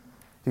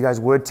If you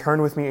guys would,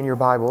 turn with me in your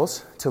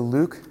Bibles to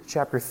Luke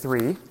chapter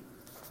 3.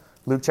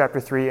 Luke chapter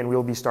 3, and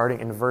we'll be starting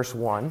in verse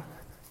 1.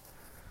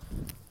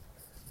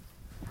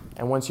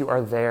 And once you are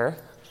there,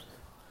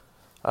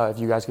 if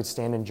you guys could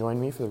stand and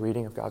join me for the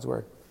reading of God's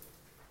Word.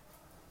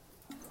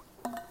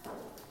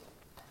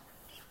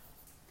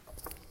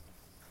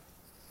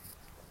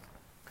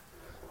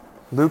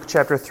 Luke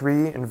chapter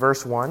 3 and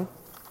verse 1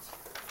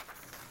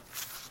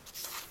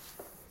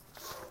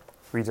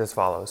 reads as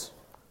follows.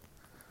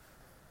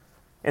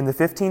 In the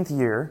 15th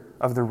year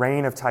of the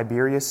reign of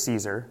Tiberius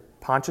Caesar,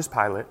 Pontius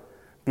Pilate,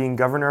 being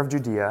governor of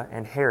Judea,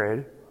 and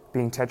Herod,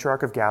 being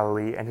tetrarch of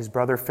Galilee, and his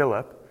brother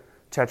Philip,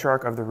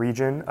 tetrarch of the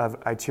region of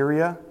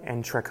Iturea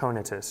and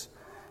Trachonitis,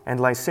 and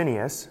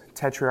Lysanias,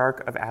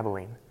 tetrarch of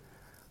Abilene.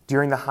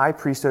 During the high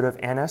priesthood of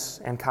Annas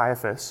and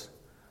Caiaphas,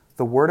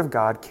 the word of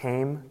God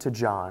came to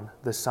John,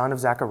 the son of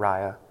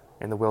Zechariah,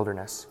 in the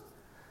wilderness.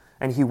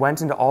 And he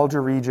went into all the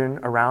region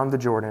around the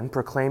Jordan,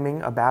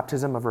 proclaiming a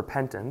baptism of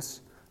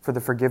repentance for the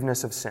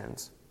forgiveness of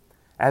sins.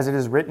 As it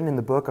is written in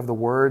the book of the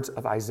words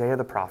of Isaiah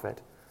the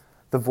prophet,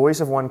 the voice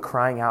of one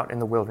crying out in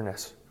the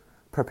wilderness,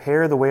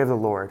 prepare the way of the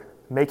Lord,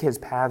 make his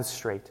paths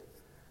straight.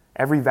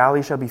 Every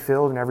valley shall be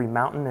filled, and every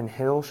mountain and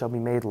hill shall be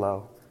made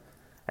low.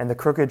 And the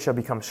crooked shall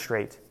become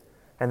straight,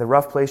 and the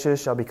rough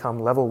places shall become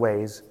level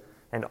ways,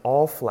 and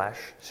all flesh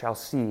shall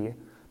see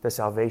the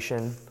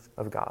salvation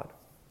of God.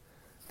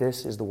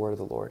 This is the word of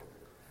the Lord.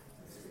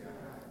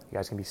 You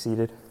guys can be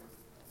seated.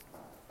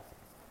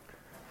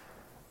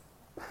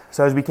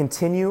 So as we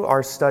continue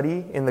our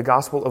study in the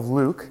Gospel of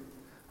Luke,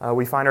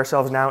 we find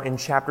ourselves now in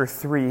chapter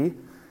 3,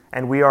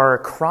 and we are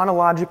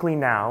chronologically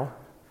now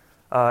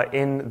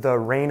in the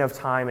reign of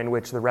time in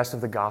which the rest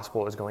of the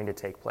Gospel is going to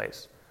take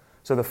place.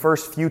 So the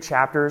first few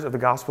chapters of the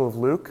Gospel of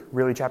Luke,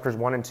 really chapters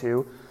 1 and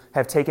 2,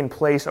 have taken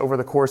place over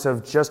the course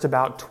of just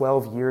about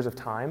 12 years of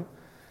time.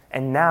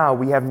 And now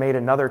we have made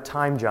another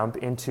time jump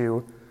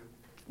into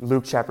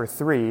Luke chapter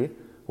 3,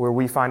 where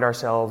we find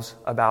ourselves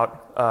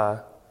about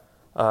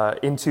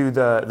into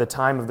the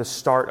time of the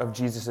start of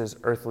Jesus'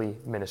 earthly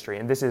ministry.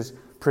 And this is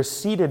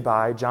preceded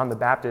by John the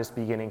Baptist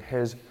beginning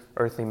his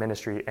earthly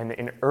ministry. And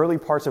in early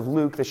parts of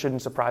Luke, this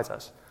shouldn't surprise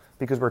us,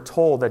 because we're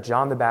told that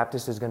John the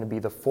Baptist is going to be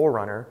the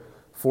forerunner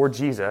for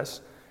Jesus.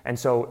 And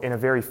so in a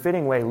very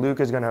fitting way, Luke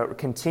is going to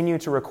continue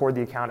to record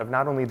the account of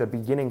not only the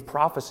beginning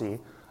prophecy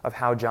of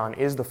how John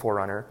is the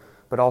forerunner,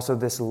 but also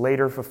this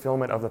later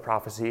fulfillment of the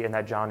prophecy, and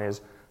that John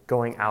is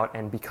going out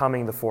and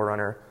becoming the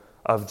forerunner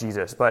of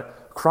Jesus.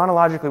 But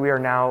chronologically, we are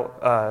now,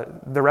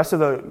 the rest of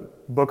the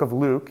book of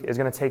Luke is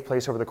going to take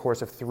place over the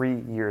course of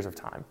 3 years of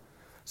time.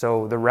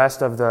 So the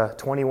rest of the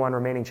 21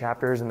 remaining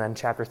chapters, and then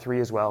chapter 3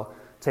 as well,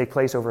 take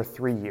place over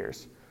 3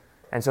 years.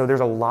 And so there's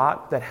a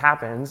lot that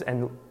happens,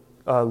 and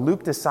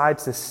Luke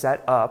decides to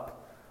set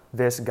up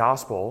this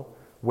gospel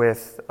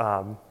with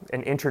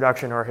an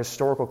introduction or a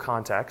historical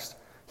context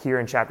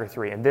here in chapter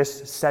 3. And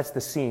this sets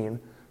the scene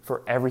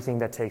for everything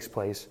that takes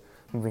place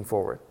moving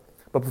forward.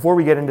 But before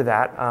we get into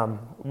that,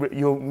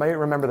 you might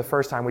remember the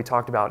first time we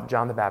talked about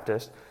John the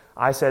Baptist,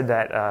 I said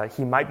that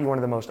he might be one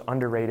of the most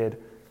underrated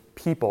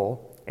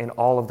people in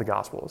all of the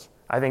Gospels.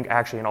 I think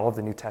actually in all of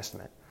the New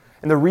Testament.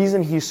 And the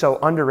reason he's so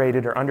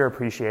underrated or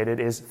underappreciated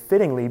is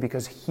fittingly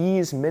because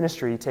his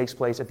ministry takes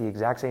place at the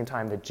exact same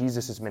time that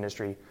Jesus'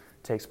 ministry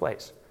takes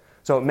place.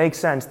 So it makes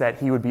sense that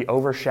he would be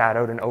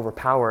overshadowed and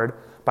overpowered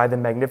by the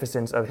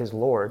magnificence of his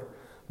Lord.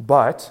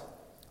 But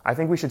I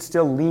think we should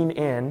still lean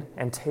in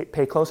and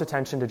pay close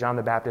attention to John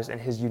the Baptist and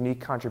his unique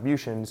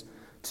contributions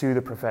to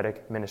the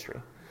prophetic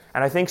ministry.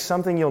 And I think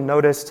something you'll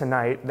notice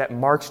tonight that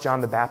marks John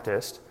the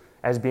Baptist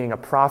as being a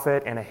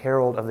prophet and a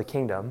herald of the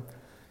kingdom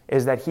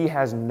is that he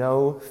has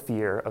no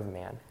fear of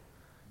man.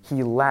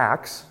 He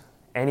lacks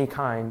any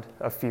kind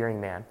of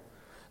fearing man.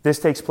 This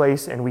takes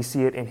place, and we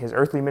see it in his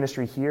earthly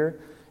ministry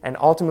here, and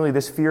ultimately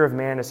this fear of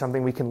man is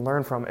something we can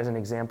learn from as an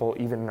example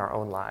even in our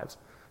own lives.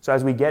 So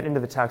as we get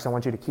into the text, I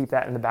want you to keep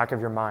that in the back of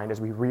your mind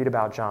as we read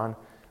about John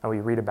and we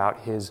read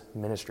about his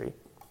ministry.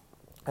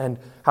 And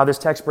how this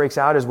text breaks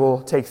out is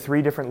we'll take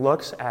 3 different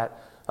looks at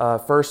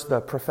first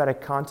the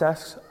prophetic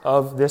context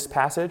of this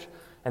passage,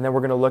 and then we're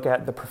going to look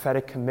at the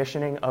prophetic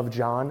commissioning of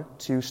John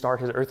to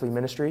start his earthly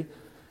ministry,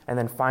 and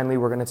then finally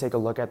we're going to take a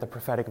look at the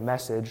prophetic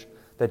message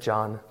that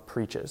John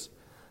preaches.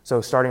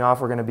 So starting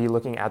off, we're going to be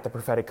looking at the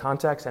prophetic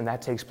context, and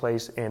that takes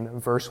place in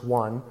verse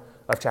 1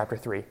 of chapter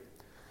 3.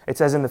 It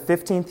says, in the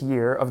 15th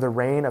year of the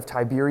reign of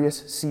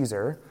Tiberius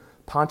Caesar,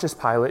 Pontius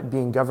Pilate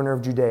being governor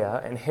of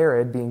Judea, and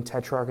Herod being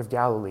tetrarch of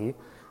Galilee,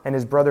 and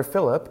his brother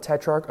Philip,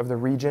 tetrarch of the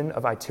region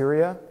of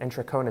Iturea and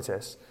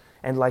Trachonitis,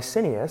 and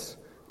Lysanias,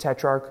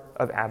 tetrarch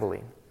of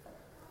Abilene.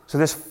 So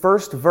this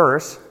first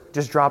verse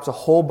just drops a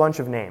whole bunch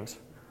of names.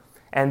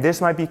 And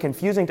this might be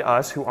confusing to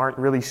us who aren't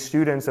really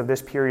students of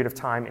this period of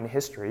time in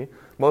history.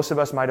 Most of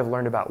us might have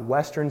learned about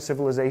Western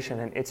civilization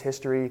and its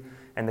history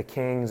and the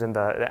kings and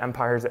the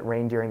empires that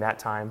reigned during that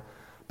time.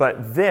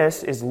 But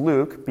this is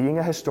Luke, being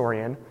a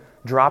historian,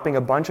 dropping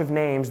a bunch of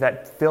names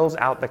that fills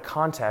out the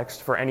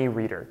context for any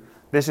reader.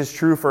 This is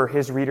true for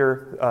his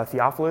reader,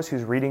 Theophilus,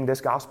 who's reading this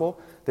gospel.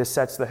 This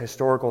sets the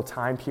historical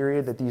time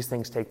period that these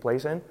things take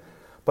place in.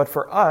 But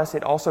for us,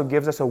 it also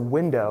gives us a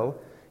window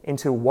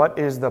into what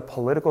is the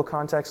political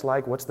context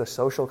like, what's the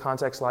social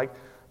context like.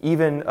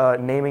 Even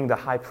naming the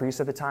high priest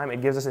at the time,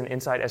 it gives us an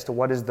insight as to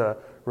what is the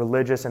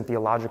religious and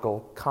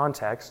theological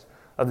context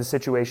of the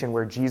situation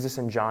where Jesus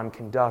and John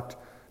conduct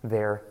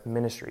their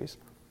ministries.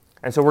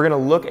 And so we're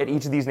going to look at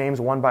each of these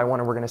names one by one,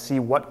 and we're going to see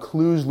what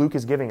clues Luke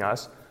is giving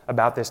us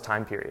about this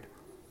time period.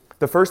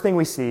 The first thing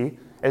we see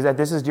is that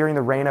this is during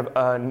the reign of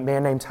a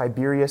man named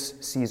Tiberius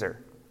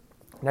Caesar.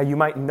 Now you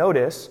might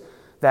notice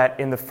that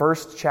in the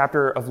first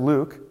chapter of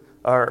Luke,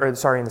 in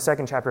the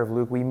second chapter of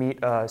Luke, we meet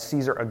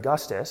Caesar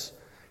Augustus.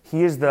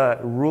 He is the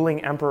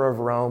ruling emperor of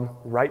Rome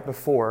right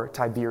before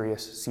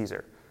Tiberius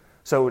Caesar.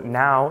 So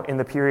now, in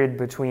the period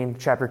between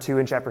chapter 2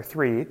 and chapter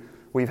 3,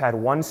 we've had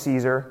one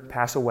Caesar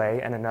pass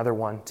away and another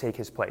one take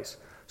his place.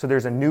 So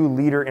there's a new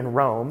leader in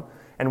Rome,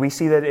 and we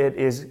see that it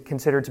is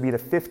considered to be the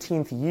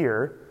 15th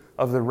year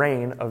of the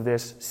reign of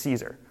this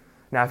Caesar.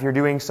 Now, if you're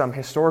doing some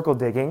historical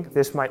digging,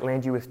 this might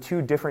land you with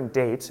two different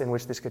dates in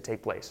which this could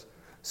take place.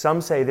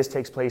 Some say this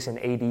takes place in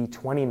AD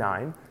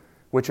 29,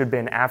 which would have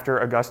been after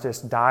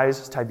Augustus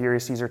dies,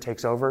 Tiberius Caesar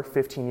takes over.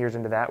 15 years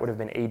into that would have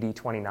been AD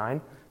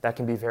 29. That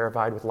can be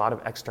verified with a lot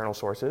of external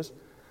sources.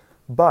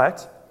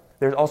 But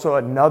there's also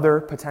another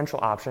potential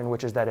option,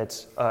 which is that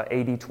it's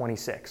AD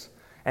 26.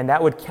 And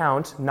that would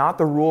count not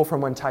the rule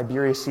from when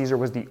Tiberius Caesar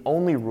was the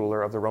only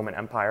ruler of the Roman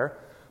Empire,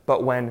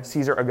 but when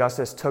Caesar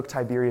Augustus took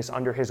Tiberius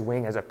under his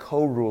wing as a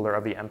co-ruler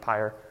of the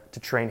empire to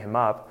train him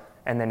up,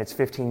 and then it's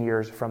 15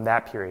 years from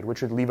that period,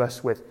 which would leave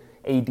us with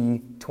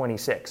AD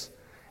 26.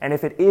 And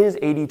if it is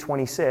AD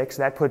 26,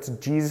 that puts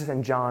Jesus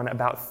and John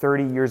about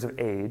 30 years of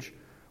age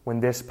when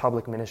this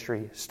public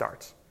ministry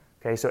starts.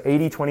 Okay, so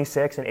AD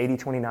 26 and AD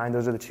 29,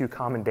 those are the two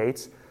common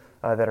dates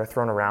that are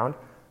thrown around.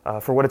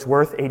 For what it's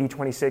worth, AD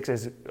 26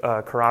 is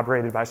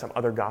corroborated by some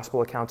other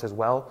gospel accounts as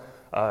well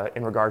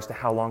in regards to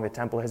how long the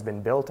temple has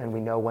been built, and we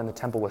know when the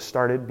temple was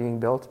started being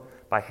built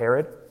by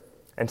Herod.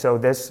 And so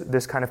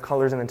this kind of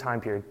colors in the time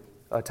period.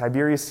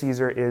 Tiberius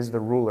Caesar is the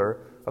ruler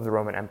of the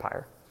Roman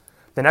Empire.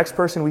 The next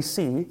person we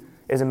see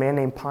is a man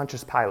named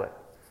Pontius Pilate.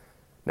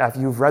 Now, if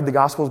you've read the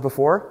Gospels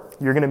before,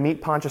 you're going to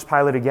meet Pontius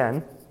Pilate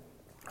again.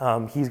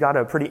 He's got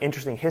a pretty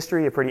interesting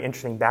history, a pretty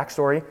interesting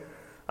backstory,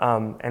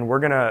 and we're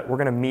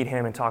gonna meet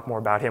him and talk more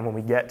about him when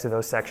we get to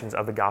those sections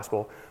of the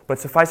Gospel. But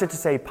suffice it to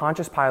say,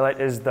 Pontius Pilate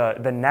is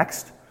the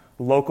next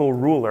local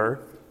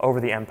ruler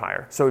over the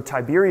empire. So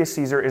Tiberius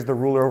Caesar is the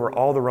ruler over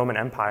all the Roman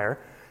Empire,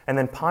 and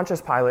then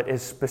Pontius Pilate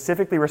is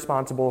specifically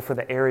responsible for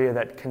the area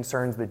that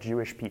concerns the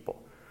Jewish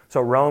people.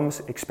 So Rome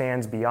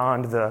expands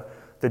beyond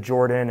the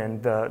Jordan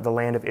and the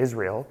land of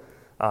Israel.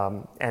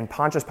 And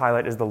Pontius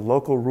Pilate is the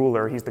local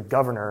ruler. He's the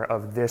governor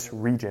of this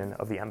region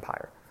of the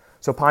empire.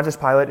 So Pontius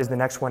Pilate is the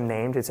next one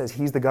named. It says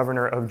he's the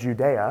governor of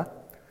Judea.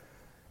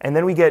 And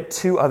then we get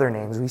two other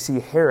names. We see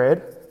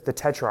Herod, the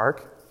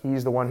tetrarch.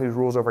 He's the one who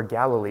rules over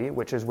Galilee,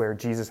 which is where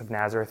Jesus of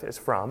Nazareth is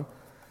from.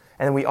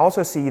 And then we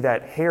also see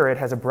that Herod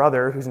has a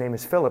brother whose name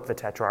is Philip the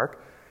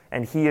tetrarch,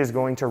 and he is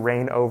going to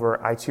reign over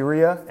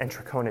Iturea and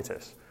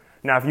Trachonitis.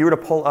 Now, if you were to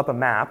pull up a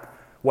map,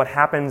 what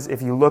happens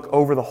if you look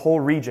over the whole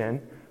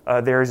region,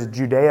 there's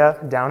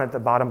Judea down at the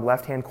bottom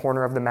left-hand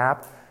corner of the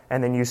map,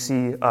 and then you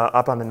see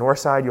up on the north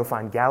side, you'll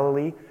find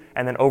Galilee,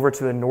 and then over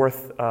to the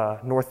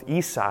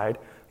northeast side,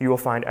 you will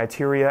find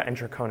Iturea and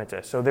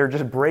Trachonitis. So they're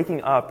just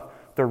breaking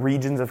up the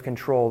regions of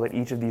control that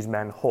each of these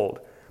men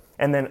hold.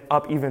 And then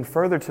up even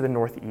further to the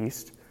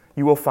northeast,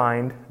 you will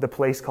find the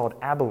place called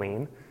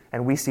Abilene,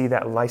 and we see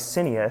that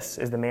Licinius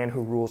is the man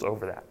who rules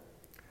over that.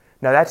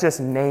 Now that's just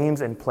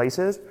names and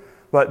places,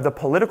 but the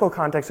political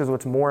context is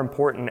what's more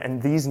important,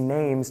 and these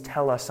names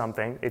tell us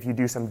something if you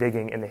do some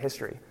digging in the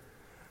history.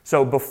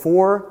 So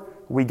before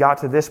we got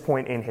to this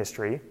point in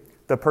history,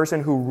 the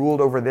person who ruled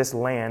over this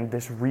land,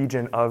 this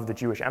region of the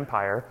Jewish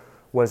Empire,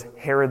 was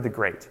Herod the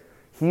Great.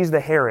 He's the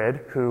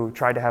Herod who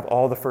tried to have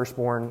all the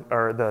firstborn,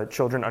 or the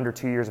children under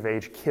 2 years of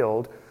age,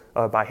 killed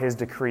by his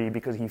decree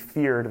because he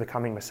feared the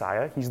coming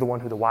Messiah. He's the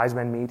one who the wise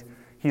men meet.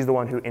 He's the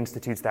one who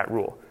institutes that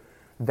rule.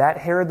 That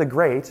Herod the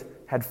Great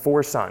had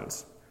 4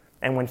 sons.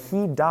 And when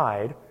he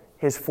died,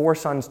 his 4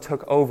 sons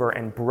took over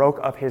and broke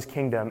up his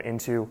kingdom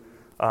into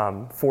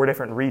 4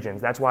 different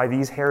regions. That's why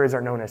these Herods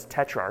are known as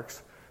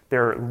tetrarchs.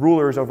 They're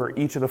rulers over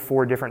each of the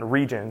 4 different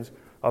regions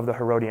of the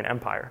Herodian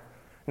Empire.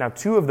 Now,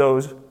 2 of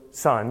those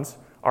sons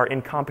are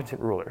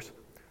incompetent rulers.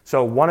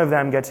 So one of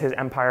them gets his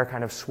empire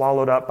kind of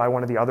swallowed up by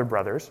one of the other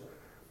brothers.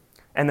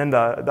 And then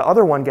the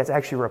other one gets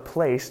actually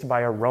replaced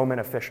by a Roman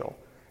official.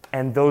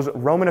 And those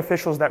Roman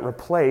officials that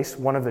replace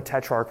one of the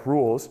tetrarch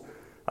rules,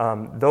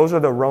 those are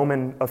the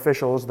Roman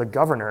officials, the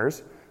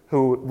governors,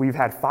 who we've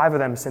had 5 of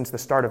them since the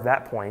start of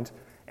that point,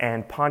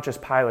 and Pontius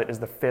Pilate is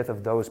the 5th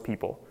of those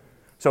people.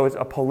 So it's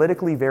a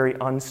politically very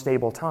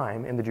unstable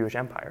time in the Jewish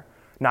Empire.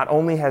 Not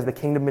only has the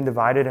kingdom been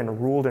divided and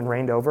ruled and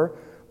reigned over,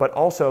 but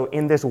also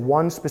in this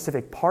one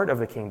specific part of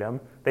the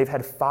kingdom, they've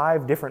had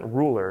 5 different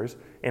rulers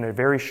in a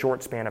very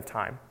short span of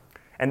time.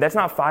 And that's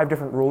not 5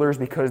 different rulers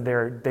because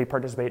they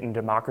participate in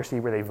democracy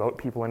where they vote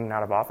people in and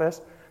out of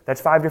office.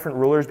 That's 5 different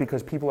rulers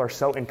because people are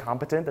so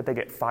incompetent that they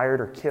get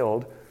fired or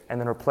killed and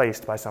then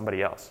replaced by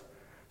somebody else.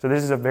 So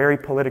this is a very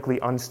politically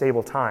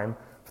unstable time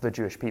for the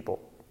Jewish people.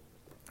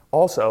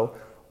 Also,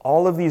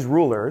 all of these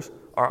rulers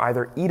are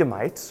either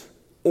Edomites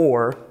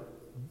or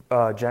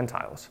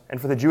Gentiles. And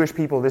for the Jewish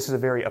people, this is a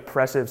very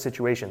oppressive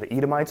situation. The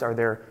Edomites are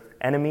their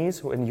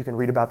enemies, and you can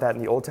read about that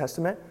in the Old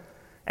Testament.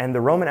 And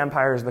the Roman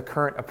Empire is the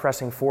current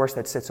oppressing force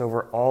that sits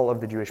over all of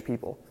the Jewish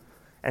people.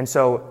 And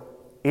so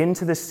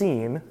into the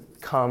scene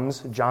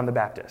comes John the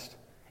Baptist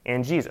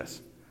and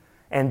Jesus.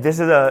 And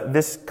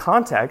this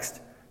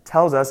context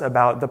tells us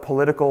about the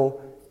political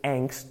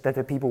angst that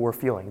the people were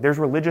feeling. There's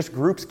religious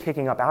groups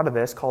kicking up out of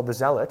this called the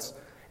Zealots,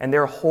 and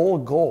their whole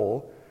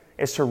goal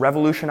is to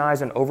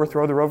revolutionize and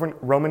overthrow the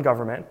Roman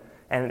government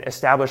and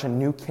establish a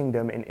new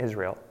kingdom in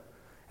Israel.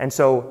 And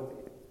so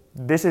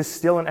this is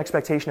still an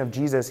expectation of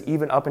Jesus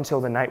even up until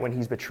the night when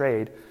he's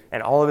betrayed,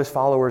 and all of his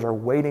followers are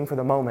waiting for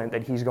the moment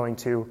that he's going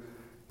to,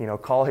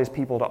 call his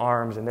people to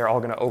arms and they're all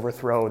going to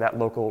overthrow that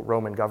local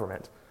Roman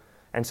government.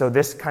 And so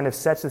this kind of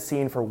sets the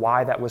scene for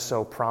why that was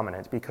so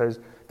prominent, because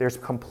there's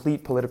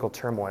complete political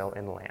turmoil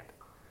in the land.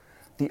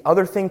 The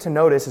other thing to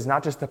notice is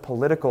not just the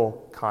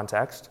political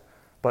context,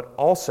 but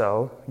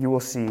also you will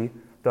see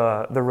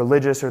the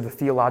religious or the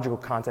theological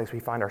context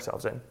we find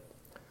ourselves in.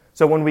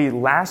 So when we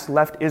last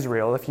left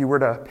Israel, if you were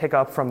to pick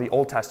up from the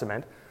Old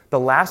Testament, the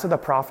last of the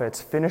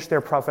prophets finished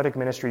their prophetic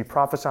ministry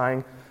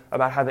prophesying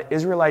about how the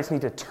Israelites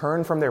need to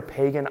turn from their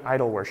pagan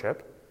idol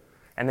worship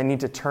and they need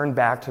to turn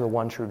back to the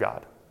one true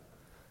God.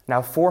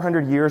 Now,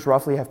 400 years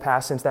roughly have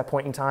passed since that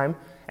point in time,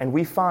 and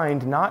we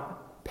find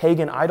not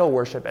pagan idol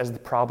worship as the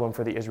problem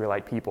for the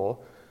Israelite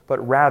people, but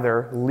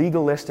rather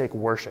legalistic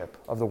worship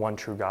of the one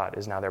true God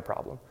is now their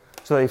problem.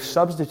 So they've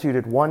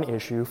substituted one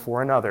issue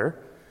for another,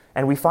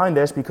 and we find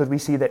this because we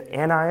see that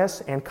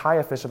Ananias and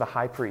Caiaphas are the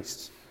high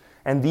priests.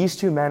 And these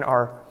 2 men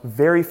are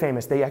very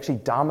famous. They actually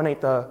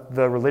dominate the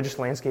religious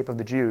landscape of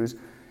the Jews,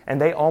 and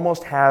they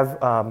almost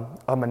have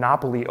a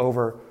monopoly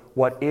over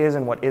what is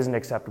and what isn't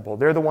acceptable.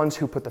 They're the ones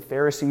who put the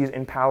Pharisees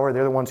in power.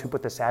 They're the ones who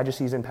put the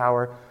Sadducees in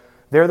power.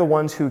 They're the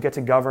ones who get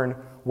to govern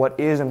what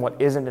is and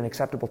what isn't an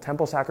acceptable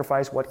temple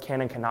sacrifice, what can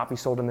and cannot be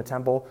sold in the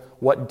temple,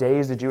 what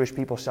days the Jewish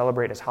people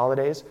celebrate as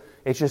holidays.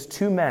 It's just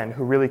 2 men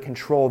who really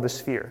control the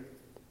sphere.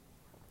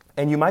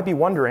 And you might be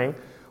wondering,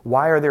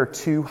 why are there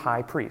 2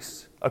 high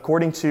priests?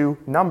 According to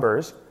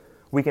Numbers,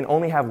 we can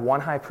only have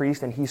 1 high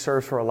priest and he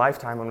serves for a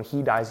lifetime, and when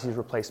he dies, he's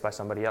replaced by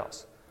somebody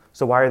else.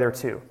 So why are there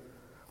 2?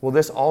 Well,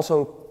 this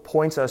also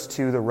points us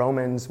to the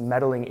Romans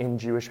meddling in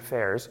Jewish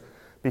affairs,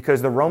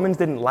 because the Romans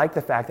didn't like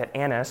the fact that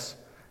Annas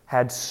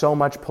had so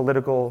much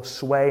political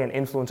sway and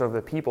influence over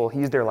the people.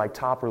 He's their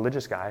top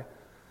religious guy.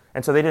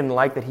 And so they didn't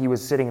like that he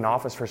was sitting in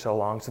office for so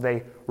long, so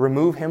they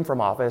remove him from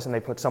office and they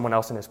put someone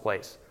else in his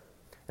place.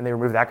 And they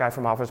remove that guy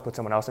from office, put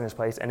someone else in his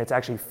place, and it's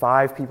actually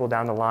 5 people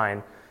down the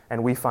line,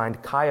 and we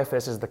find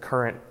Caiaphas is the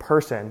current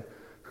person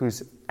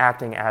who's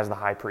acting as the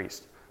high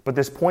priest. But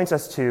this points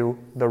us to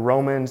the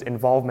Romans'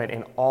 involvement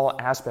in all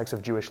aspects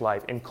of Jewish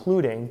life,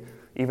 including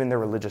even their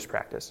religious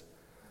practice.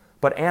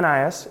 But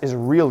Ananias is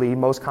really,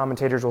 most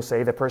commentators will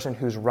say, the person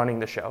who's running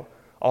the show.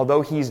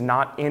 Although he's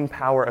not in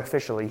power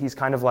officially, he's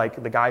kind of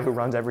like the guy who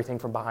runs everything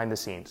from behind the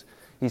scenes.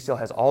 He still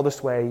has all the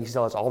sway, he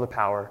still has all the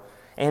power,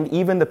 and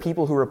even the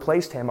people who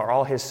replaced him are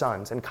all his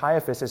sons, and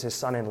Caiaphas is his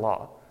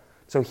son-in-law.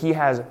 So he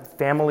has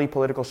family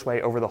political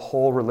sway over the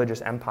whole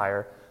religious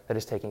empire that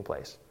is taking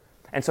place.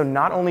 And so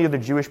not only are the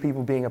Jewish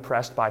people being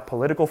oppressed by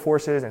political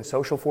forces and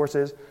social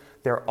forces,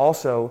 they're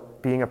also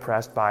being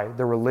oppressed by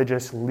the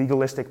religious,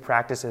 legalistic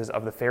practices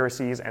of the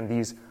Pharisees and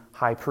these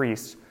high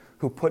priests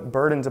who put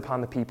burdens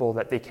upon the people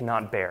that they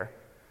cannot bear.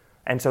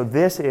 And so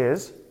this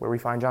is where we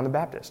find John the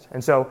Baptist.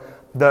 And so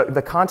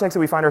the context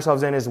that we find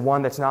ourselves in is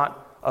one that's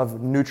not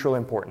of neutral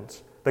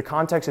importance. The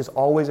context is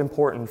always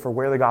important for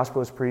where the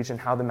gospel is preached and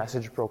how the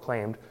message is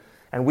proclaimed.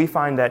 And we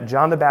find that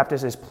John the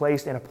Baptist is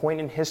placed in a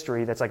point in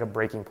history that's like a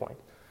breaking point.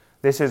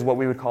 This is what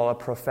we would call a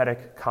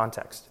prophetic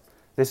context.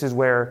 This is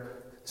where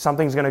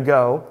something's going to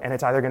go, and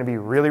it's either going to be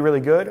really, really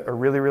good or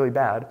really, really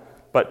bad,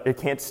 but it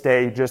can't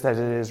stay just as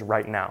it is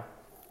right now.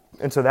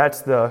 And so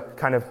that's the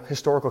kind of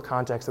historical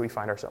context that we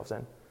find ourselves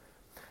in.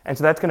 And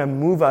so that's going to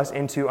move us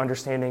into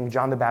understanding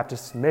John the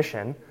Baptist's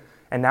mission,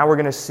 and now we're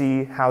going to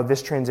see how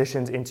this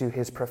transitions into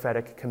his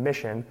prophetic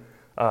commission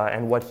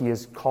and what he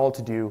is called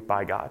to do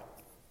by God.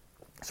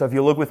 So if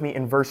you look with me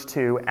in verse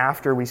 2,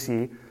 after we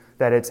see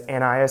that it's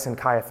Ananias and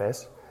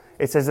Caiaphas,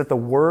 it says that the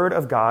word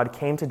of God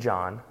came to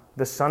John,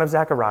 the son of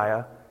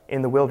Zechariah,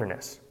 in the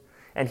wilderness.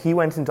 And he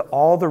went into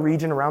all the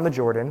region around the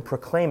Jordan,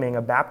 proclaiming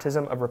a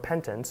baptism of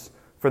repentance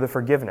for the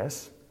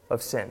forgiveness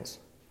of sins.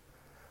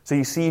 So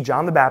you see,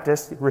 John the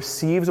Baptist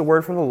receives a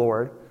word from the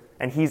Lord,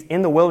 and he's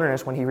in the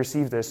wilderness when he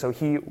receives this. So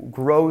he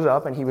grows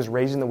up, and he was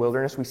raised in the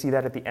wilderness. We see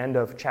that at the end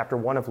of chapter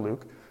 1 of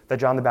Luke, that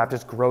John the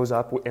Baptist grows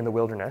up in the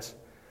wilderness.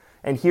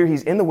 And here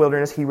he's in the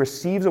wilderness, he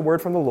receives a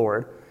word from the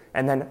Lord,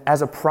 and then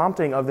as a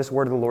prompting of this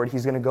word of the Lord,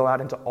 he's going to go out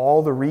into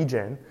all the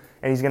region,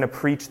 and he's going to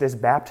preach this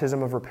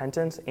baptism of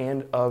repentance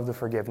and of the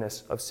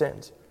forgiveness of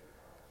sins.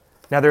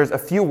 Now, there's a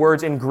few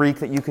words in Greek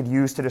that you could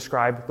use to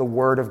describe the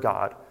Word of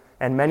God,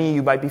 and many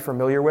you might be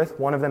familiar with.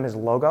 One of them is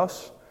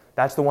logos.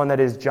 That's the one that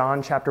is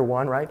John chapter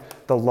 1, right?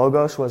 The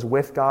logos was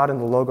with God, and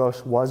the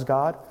logos was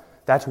God.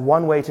 That's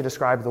one way to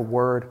describe the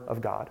Word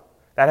of God.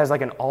 That has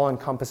like an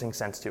all-encompassing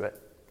sense to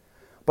it.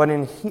 But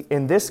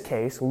in this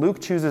case, Luke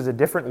chooses a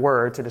different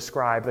word to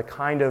describe the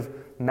kind of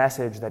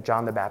message that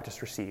John the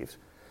Baptist receives.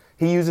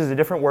 He uses a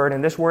different word,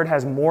 and this word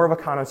has more of a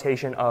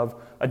connotation of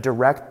a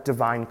direct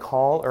divine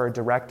call or a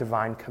direct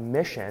divine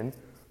commission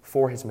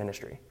for his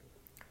ministry.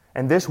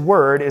 And this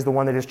word is the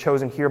one that is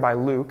chosen here by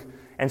Luke,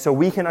 and so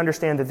we can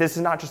understand that this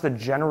is not just a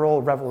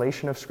general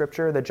revelation of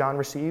Scripture that John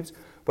receives,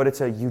 but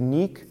it's a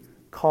unique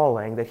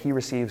calling that he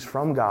receives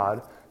from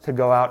God to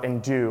go out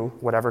and do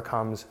whatever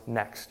comes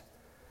next.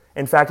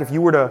 In fact, if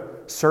you were to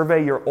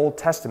survey your Old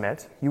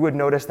Testament, you would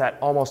notice that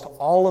almost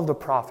all of the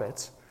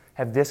prophets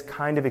have this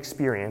kind of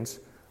experience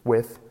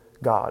with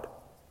God.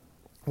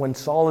 When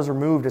Saul is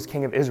removed as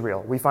king of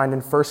Israel, we find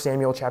in 1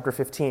 Samuel chapter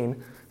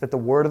 15 that the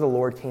word of the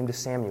Lord came to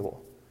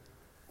Samuel.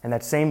 And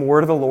that same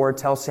word of the Lord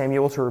tells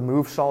Samuel to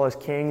remove Saul as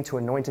king, to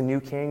anoint a new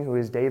king who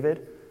is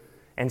David.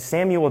 And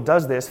Samuel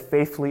does this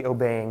faithfully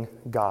obeying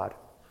God.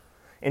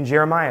 In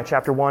Jeremiah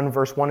chapter 1,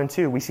 verse 1 and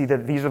 2, we see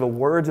that these are the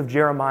words of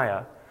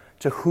Jeremiah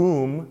to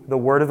whom the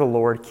word of the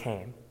Lord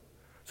came.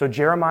 So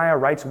Jeremiah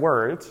writes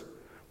words,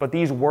 but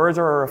these words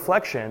are a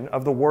reflection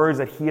of the words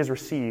that he has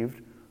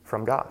received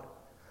from God.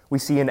 We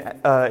see in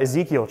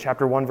Ezekiel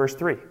chapter 1, verse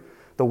 3,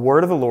 the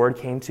word of the Lord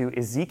came to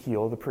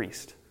Ezekiel the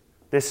priest.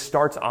 This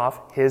starts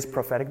off his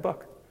prophetic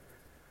book.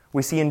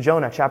 We see in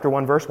Jonah chapter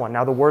 1, verse 1,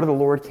 now the word of the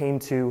Lord came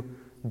to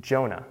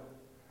Jonah.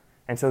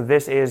 And so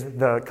this is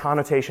the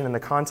connotation and the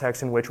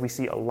context in which we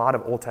see a lot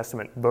of Old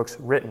Testament books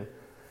written.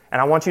 And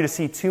I want you to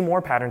see two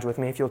more patterns with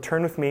me. If you'll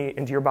turn with me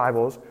into your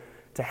Bibles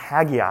to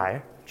Haggai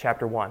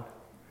chapter 1.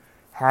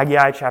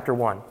 Haggai chapter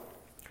 1.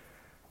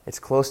 It's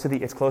close to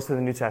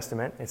the New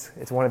Testament.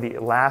 It's one of the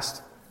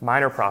last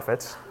minor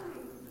prophets.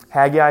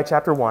 Haggai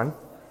chapter 1.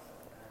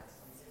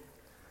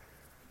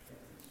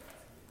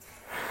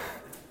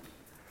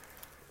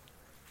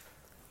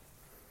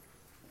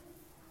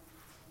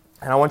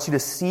 And I want you to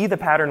see the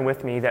pattern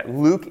with me that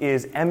Luke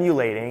is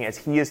emulating as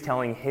he is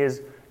telling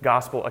his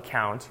gospel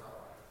account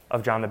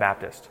of John the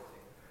Baptist.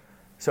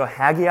 So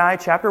Haggai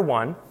chapter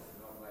 1.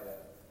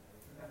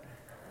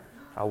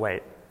 I'll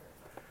wait.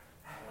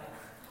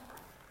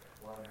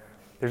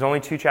 There's only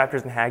 2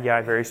 chapters in Haggai,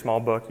 a very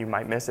small book. You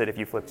might miss it if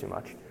you flip too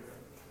much.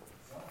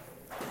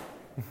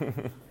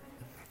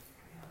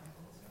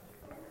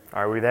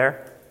 Are we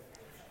there?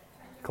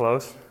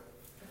 Close?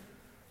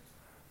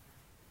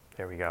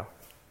 There we go.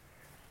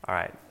 All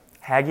right.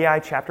 Haggai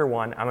chapter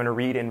 1, I'm going to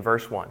read in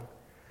verse 1. It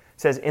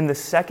says, "In the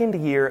 2nd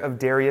year of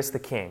Darius the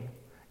king,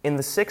 in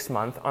the 6th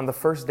month, on the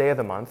 1st day of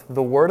the month,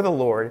 the word of the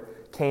Lord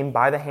came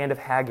by the hand of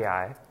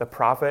Haggai, the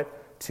prophet,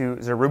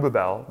 to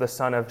Zerubbabel, the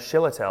son of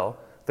Shealtiel,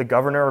 the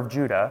governor of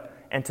Judah,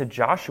 and to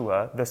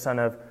Joshua, the son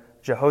of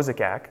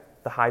Jehozadak,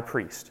 the high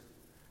priest."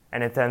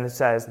 And it then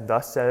says,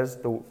 "Thus says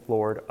the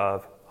Lord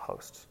of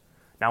hosts."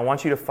 Now I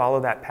want you to follow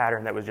that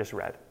pattern that was just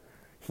read.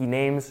 He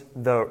names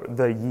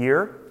the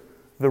year,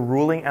 the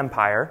ruling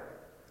empire,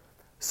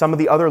 some of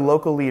the other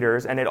local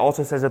leaders, and it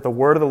also says that the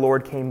word of the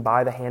Lord came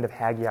by the hand of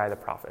Haggai the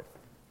prophet.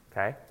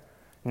 Okay?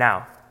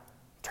 Now,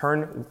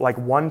 turn like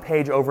one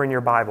page over in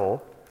your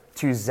Bible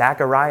to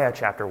Zechariah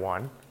chapter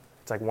 1.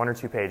 It's like 1 or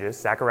 2 pages.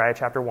 Zechariah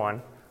chapter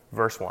 1,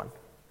 verse 1.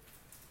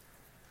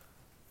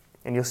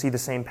 And you'll see the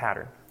same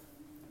pattern.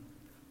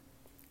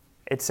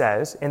 It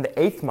says, "In the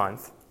 8th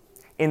month,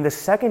 in the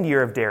 2nd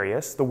year of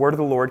Darius, the word of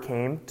the Lord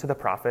came to the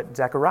prophet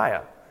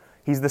Zechariah.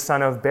 He's the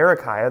son of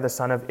Berechiah, the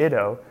son of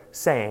Iddo,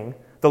 saying,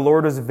 'The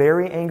Lord was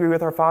very angry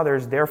with our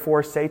fathers,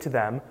 therefore say to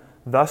them,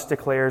 thus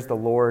declares the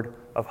Lord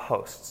of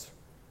hosts.'"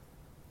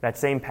 That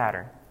same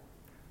pattern.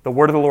 The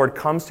word of the Lord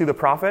comes to the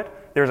prophet.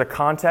 There's a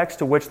context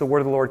to which the word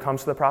of the Lord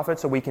comes to the prophet,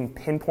 so we can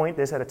pinpoint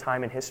this at a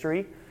time in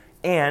history.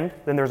 And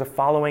then there's a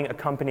following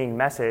accompanying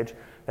message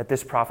that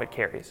this prophet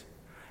carries.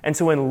 And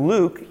so when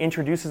Luke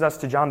introduces us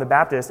to John the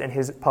Baptist and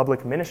his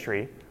public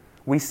ministry,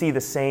 we see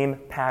the same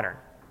pattern.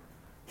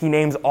 He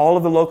names all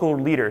of the local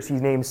leaders. He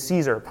names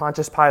Caesar,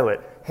 Pontius Pilate,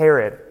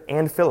 Herod,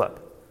 and Philip.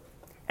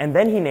 And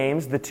then he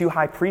names the 2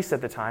 high priests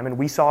at the time, and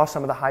we saw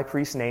some of the high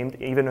priests named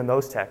even in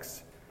those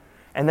texts.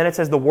 And then it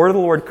says the word of the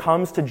Lord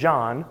comes to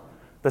John,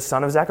 the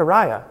son of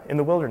Zechariah, in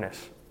the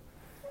wilderness.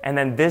 And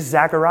then this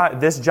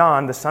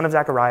John, the son of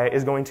Zechariah,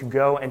 is going to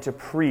go and to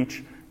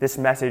preach this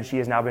message he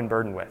has now been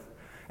burdened with.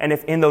 And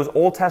if in those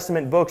Old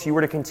Testament books you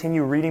were to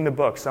continue reading the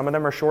books, some of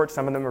them are short,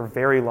 some of them are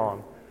very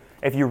long.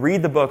 If you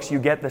read the books, you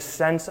get the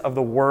sense of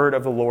the word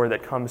of the Lord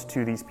that comes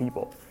to these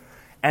people.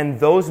 And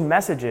those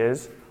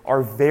messages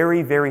are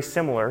very, very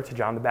similar to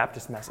John the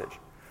Baptist's message.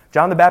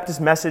 John the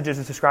Baptist's message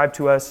is described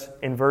to us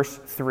in verse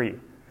 3.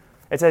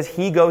 It says,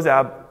 he goes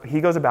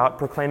about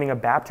proclaiming a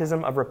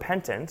baptism of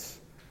repentance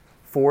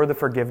for the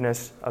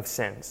forgiveness of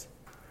sins.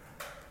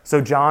 So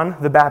John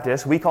the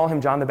Baptist, we call him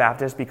John the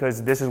Baptist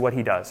because this is what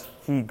he does.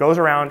 He goes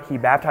around, he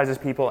baptizes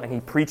people, and he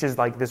preaches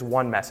like this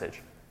one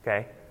message.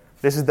 Okay?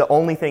 This is the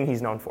only thing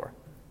he's known for.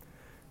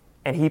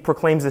 And he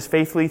proclaims this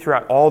faithfully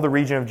throughout all the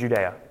region of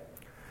Judea.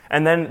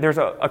 And then there's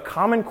a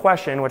common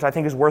question, which I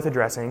think is worth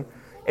addressing,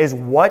 is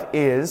what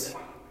is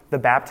the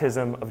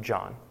baptism of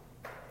John?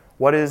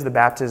 What is the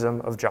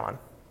baptism of John?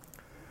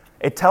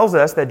 It tells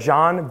us that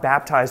John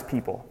baptized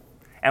people.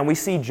 And we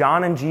see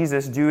John and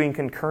Jesus doing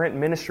concurrent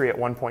ministry at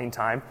one point in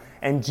time.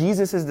 And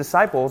Jesus'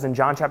 disciples in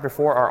John chapter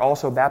 4 are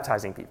also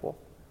baptizing people.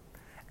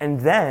 And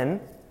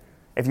then,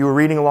 if you were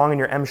reading along in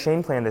your M.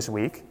 Shane plan this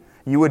week,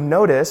 you would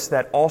notice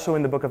that also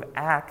in the book of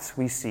Acts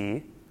we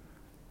see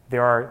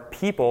there are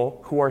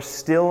people who are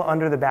still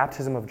under the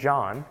baptism of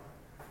John.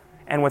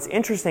 And what's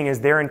interesting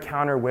is their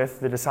encounter with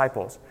the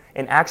disciples.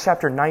 In Acts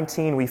chapter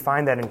 19 we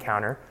find that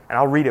encounter, and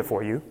I'll read it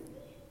for you.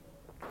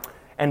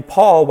 And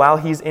Paul, while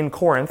he's in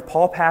Corinth,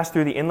 Paul passed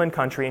through the inland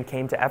country and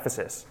came to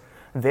Ephesus.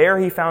 There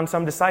he found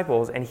some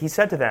disciples, and he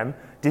said to them,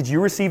 "Did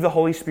you receive the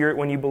Holy Spirit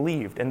when you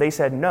believed?" And they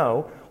said,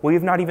 "No, we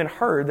have not even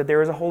heard that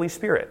there is a Holy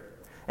Spirit."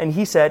 And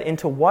he said,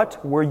 "Into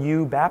what were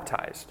you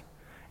baptized?"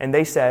 And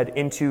they said,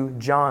 "Into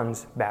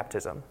John's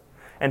baptism."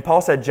 And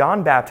Paul said,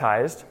 "John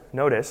baptized,"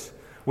 notice,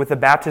 "with the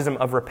baptism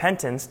of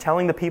repentance,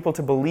 telling the people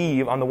to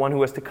believe on the one who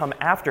was to come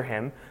after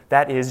him,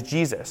 that is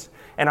Jesus.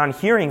 And on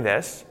hearing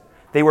this,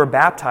 they were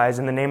baptized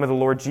in the name of the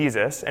Lord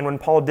Jesus. And when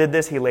Paul did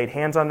this, he laid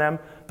hands on them.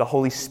 The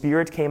Holy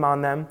Spirit came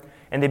on them,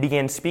 and they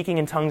began speaking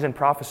in tongues and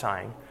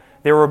prophesying.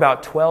 There were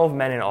about 12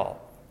 men in all."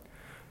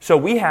 So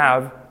we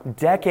have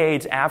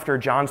decades after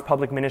John's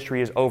public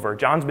ministry is over.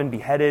 John's been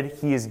beheaded.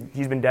 He's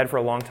been dead for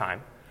a long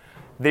time.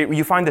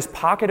 You find this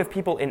pocket of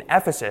people in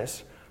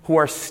Ephesus who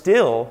are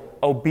still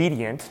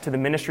obedient to the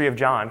ministry of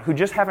John, who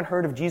just haven't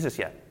heard of Jesus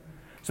yet.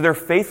 So they're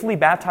faithfully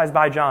baptized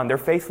by John. They're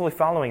faithfully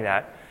following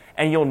that.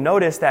 And you'll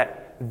notice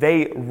that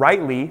they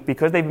rightly,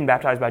 because they've been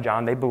baptized by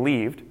John, they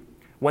believed.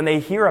 When they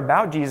hear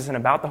about Jesus and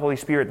about the Holy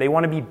Spirit, they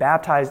want to be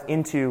baptized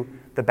into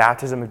the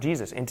baptism of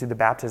Jesus, into the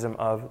baptism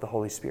of the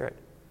Holy Spirit.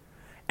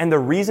 And the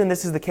reason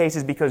this is the case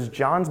is because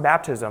John's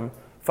baptism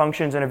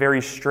functions in a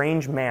very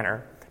strange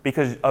manner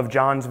because of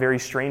John's very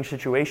strange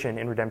situation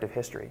in redemptive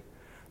history.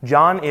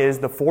 John is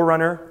the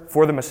forerunner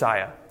for the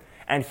Messiah,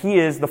 and he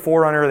is the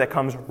forerunner that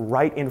comes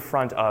right in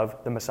front of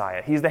the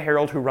Messiah. He's the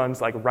herald who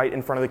runs like right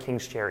in front of the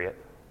king's chariot.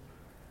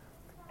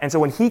 And so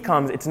when he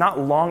comes, it's not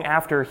long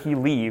after he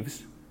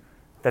leaves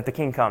that the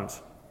king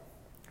comes.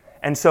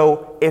 And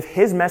so if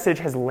his message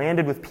has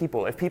landed with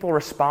people, if people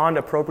respond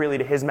appropriately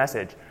to his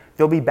message,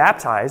 they'll be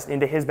baptized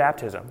into his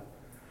baptism.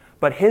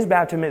 But his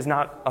baptism is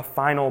not a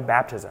final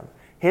baptism.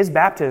 His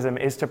baptism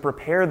is to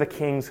prepare the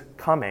king's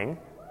coming,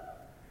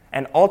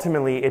 and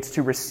ultimately it's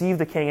to receive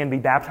the king and be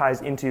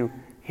baptized into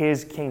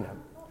his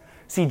kingdom.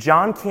 See,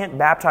 John can't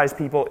baptize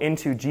people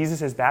into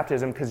Jesus'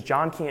 baptism because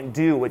John can't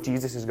do what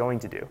Jesus is going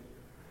to do.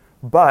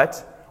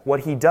 But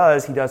what he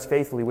does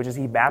faithfully, which is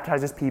he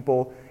baptizes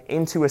people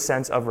into a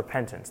sense of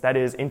repentance. That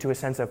is, into a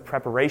sense of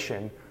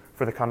preparation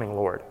for the coming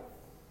Lord.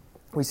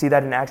 We see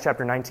that in Acts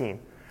chapter 19.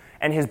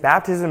 And his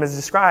baptism is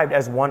described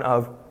as one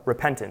of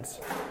repentance.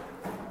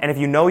 And if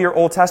you know your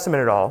Old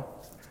Testament at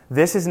all,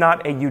 this is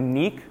not a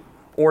unique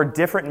or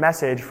different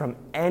message from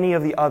any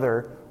of the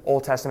other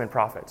Old Testament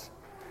prophets.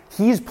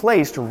 He's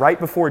placed right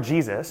before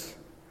Jesus,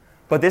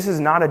 but this is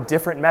not a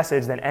different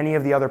message than any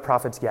of the other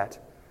prophets get.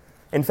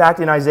 In fact,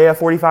 in Isaiah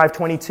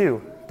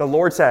 45:22, the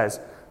Lord says,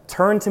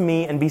 "Turn to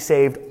me and be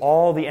saved,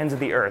 all the ends of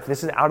the earth."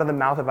 This is out of the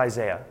mouth of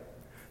Isaiah.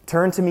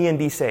 Turn to me and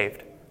be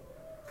saved.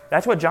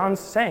 That's what John's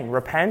saying.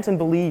 Repent and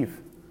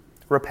believe.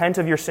 Repent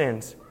of your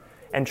sins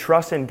and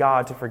trust in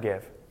God to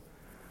forgive.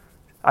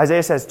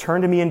 Isaiah says,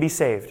 "Turn to me and be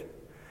saved."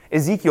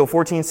 Ezekiel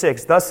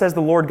 14:6, "Thus says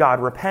the Lord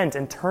God, repent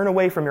and turn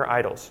away from your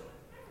idols."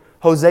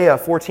 Hosea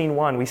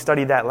 14:1, we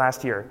studied that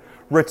last year.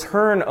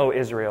 "Return, O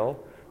Israel,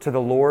 to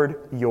the Lord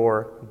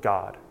your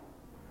God."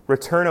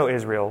 Return, O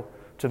Israel,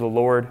 to the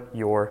Lord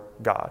your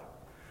God.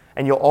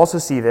 And you'll also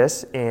see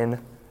this in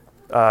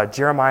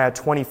Jeremiah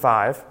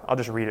 25. I'll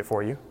just read it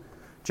for you.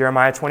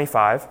 Jeremiah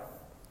 25.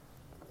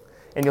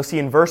 And you'll see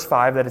in verse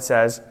 5 that it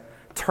says,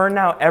 "Turn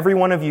now every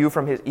one of you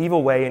from his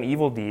evil way and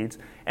evil deeds,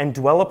 and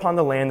dwell upon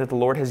the land that the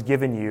Lord has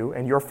given you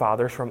and your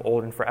fathers from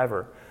old and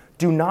forever.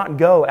 Do not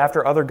go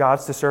after other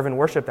gods to serve and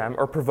worship them,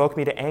 or provoke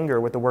me to anger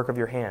with the work of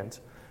your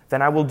hands.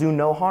 Then I will do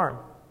no harm.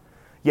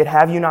 Yet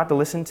have you not to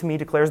listen to me,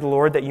 declares the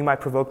Lord, that you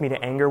might provoke me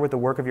to anger with the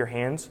work of your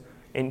hands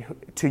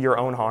to your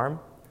own harm?"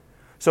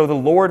 So the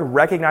Lord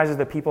recognizes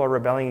that people are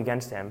rebelling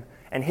against him,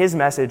 and his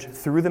message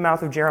through the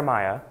mouth of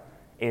Jeremiah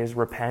is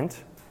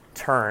repent,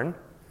 turn,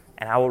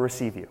 and I will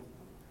receive you.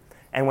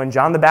 And when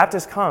John the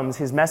Baptist comes,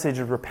 his message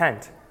is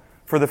repent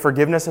for the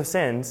forgiveness of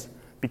sins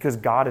because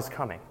God is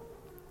coming.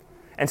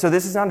 And so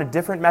this is not a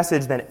different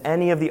message than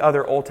any of the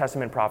other Old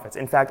Testament prophets.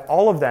 In fact,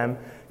 all of them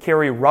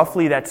carry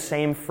roughly that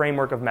same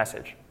framework of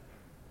message.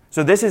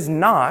 So this is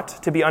not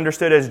to be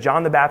understood as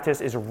John the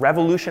Baptist is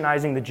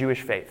revolutionizing the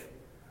Jewish faith.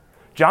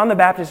 John the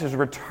Baptist is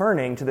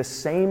returning to the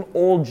same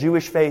old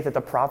Jewish faith that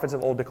the prophets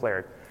of old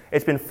declared.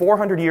 It's been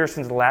 400 years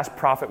since the last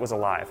prophet was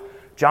alive.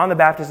 John the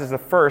Baptist is the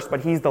first,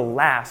 but he's the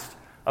last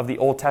of the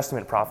Old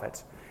Testament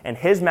prophets. And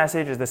his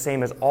message is the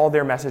same as all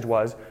their message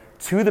was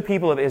to the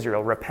people of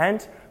Israel.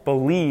 Repent,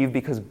 believe,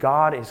 because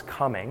God is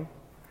coming.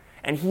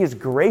 And he is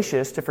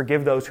gracious to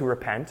forgive those who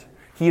repent.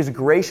 He is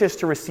gracious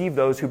to receive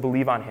those who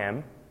believe on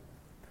him.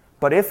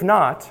 But if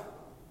not,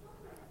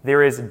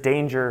 there is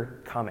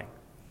danger coming.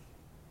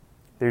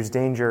 There's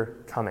danger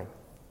coming.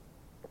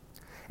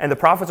 And the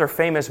prophets are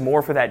famous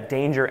more for that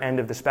danger end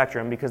of the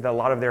spectrum because a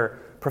lot of their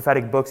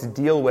prophetic books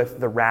deal with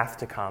the wrath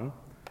to come.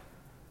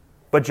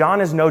 But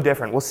John is no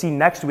different. We'll see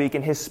next week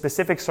in his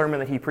specific sermon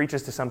that he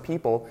preaches to some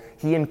people,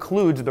 he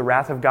includes the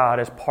wrath of God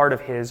as part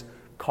of his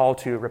call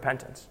to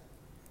repentance.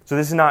 So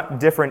this is not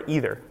different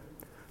either.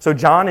 So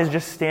John is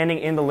just standing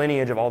in the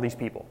lineage of all these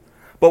people.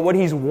 But what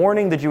he's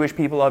warning the Jewish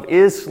people of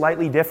is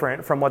slightly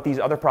different from what these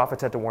other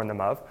prophets had to warn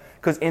them of,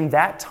 because in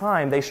that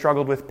time they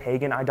struggled with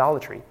pagan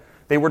idolatry.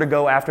 They were to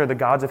go after the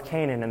gods of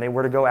Canaan, and they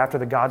were to go after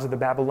the gods of the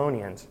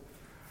Babylonians.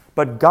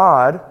 But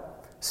God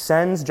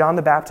sends John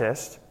the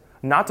Baptist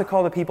not to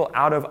call the people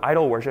out of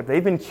idol worship.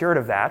 They've been cured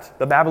of that.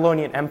 The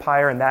Babylonian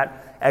Empire and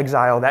that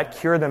exile, that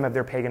cured them of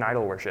their pagan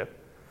idol worship.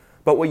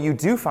 But what you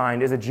do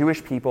find is a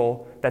Jewish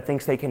people that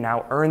thinks they can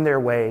now earn their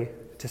way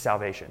to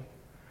salvation.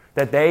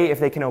 That they, if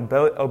they can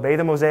obey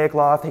the Mosaic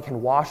law, if they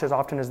can wash as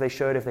often as they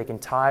should, if they can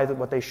tithe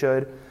what they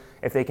should,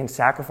 if they can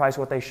sacrifice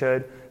what they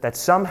should, that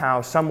somehow,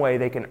 some way,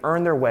 they can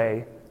earn their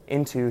way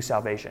into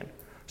salvation.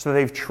 So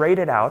they've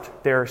traded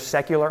out their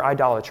secular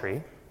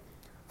idolatry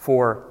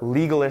for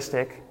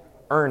legalistic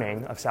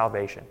earning of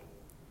salvation.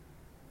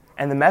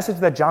 And the message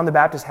that John the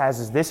Baptist has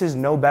is this is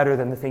no better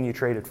than the thing you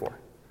traded for.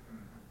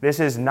 This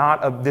is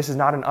not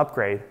an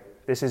upgrade.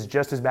 This is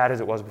just as bad as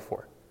it was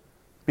before.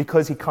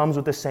 Because he comes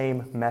with the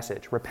same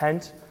message.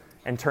 Repent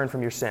and turn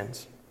from your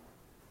sins.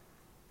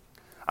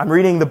 I'm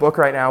reading the book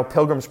right now,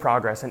 Pilgrim's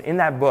Progress, and in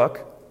that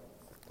book,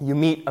 you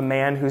meet a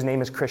man whose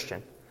name is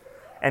Christian.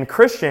 And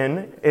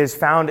Christian is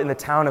found in the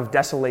town of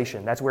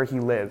Desolation. That's where he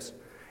lives.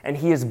 And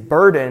he is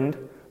burdened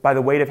by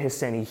the weight of his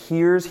sin.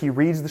 He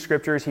reads the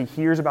scriptures, he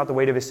hears about the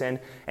weight of his sin,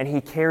 and he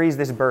carries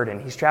this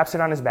burden. He straps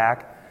it on his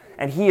back,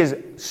 and he is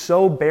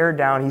so beared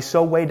down, he's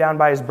so weighed down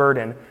by his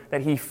burden,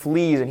 that he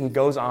flees and he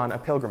goes on a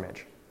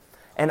pilgrimage.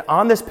 And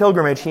on this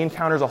pilgrimage, he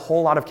encounters a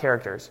whole lot of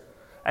characters.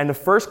 And the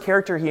first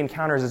character he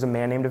encounters is a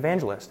man named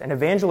Evangelist. And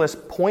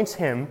Evangelist points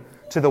him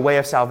to the way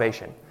of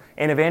salvation.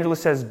 And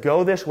Evangelist says,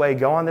 go this way,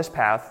 go on this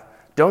path,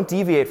 don't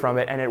deviate from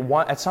it, and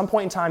at some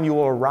point in time you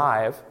will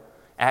arrive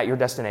at your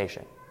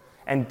destination.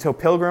 And so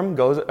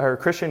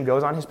Christian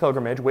goes on his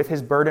pilgrimage with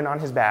his burden on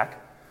his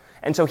back.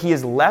 And so he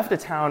has left a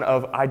town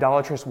of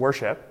idolatrous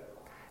worship,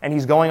 and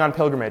he's going on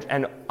pilgrimage.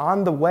 And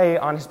on the way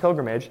on his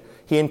pilgrimage,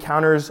 he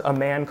encounters a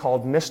man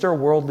called Mr.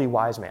 Worldly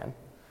Wise Man.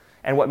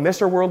 And what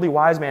Mr. Worldly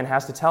Wise Man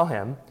has to tell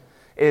him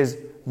is,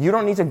 you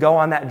don't need to go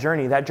on that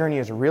journey. That journey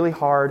is really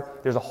hard.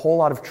 There's a whole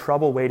lot of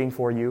trouble waiting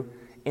for you.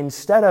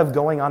 Instead of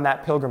going on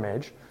that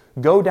pilgrimage,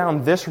 go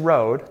down this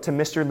road to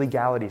Mr.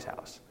 Legality's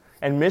house.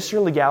 And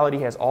Mr. Legality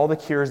has all the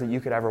cures that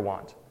you could ever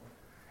want.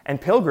 And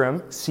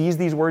Pilgrim sees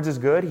these words as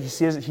good. He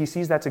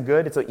sees that's a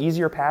good. It's an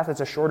easier path.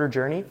 It's a shorter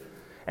journey.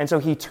 And so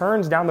he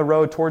turns down the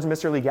road towards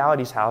Mr.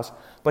 Legality's house,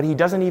 but he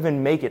doesn't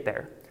even make it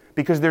there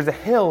because there's a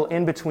hill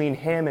in between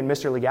him and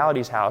Mr.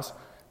 Legality's house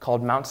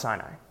called Mount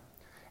Sinai.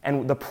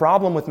 And the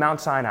problem with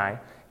Mount Sinai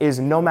is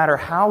no matter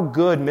how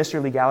good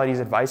Mr. Legality's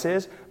advice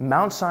is,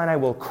 Mount Sinai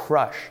will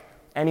crush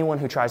anyone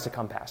who tries to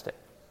come past it.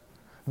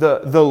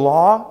 The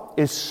law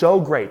is so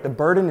great, the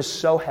burden is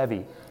so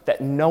heavy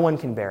that no one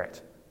can bear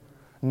it.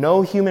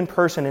 No human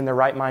person in their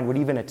right mind would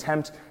even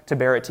attempt to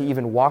bear it, to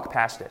even walk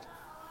past it.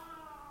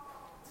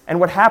 And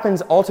what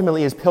happens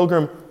ultimately is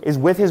Pilgrim is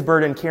with his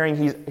burden carrying,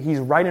 he's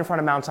right in front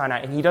of Mount Sinai,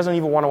 and he doesn't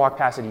even want to walk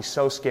past it. He's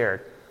so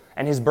scared.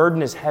 And his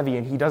burden is heavy,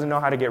 and he doesn't know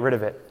how to get rid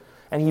of it.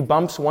 And he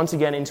bumps once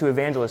again into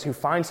Evangelist, who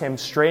finds him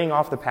straying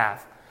off the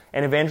path.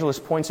 And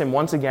Evangelist points him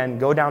once again,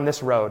 go down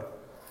this road.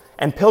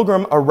 And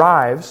Pilgrim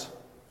arrives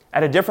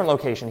at a different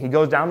location. He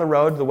goes down the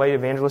road the way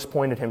Evangelist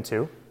pointed him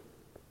to.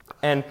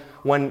 And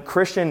when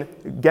Christian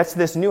gets to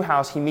this new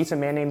house, he meets a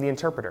man named the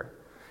Interpreter.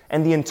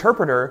 And the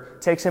Interpreter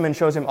takes him and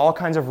shows him all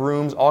kinds of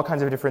rooms, all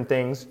kinds of different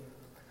things.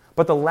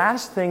 But the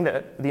last thing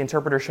that the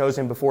Interpreter shows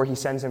him before he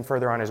sends him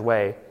further on his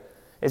way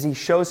is he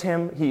shows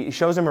him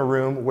a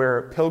room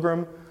where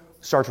Pilgrim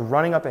starts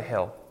running up a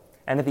hill.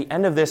 And at the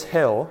end of this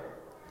hill,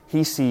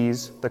 he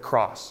sees the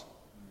cross.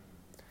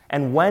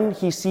 And when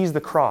he sees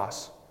the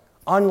cross,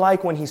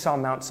 unlike when he saw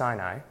Mount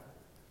Sinai,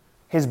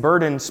 his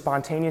burden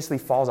spontaneously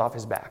falls off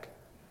his back.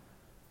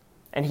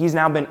 And he's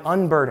now been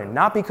unburdened,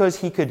 not because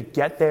he could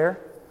get there,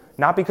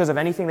 not because of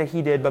anything that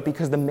he did, but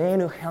because the man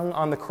who hung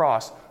on the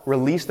cross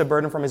released the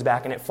burden from his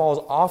back, and it falls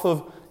off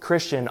of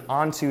Christian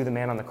onto the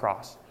man on the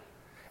cross.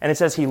 And it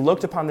says he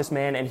looked upon this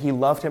man, and he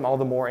loved him all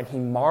the more, and he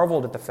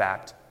marveled at the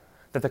fact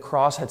that the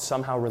cross had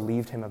somehow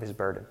relieved him of his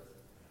burden.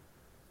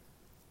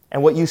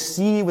 And what you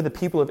see with the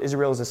people of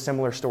Israel is a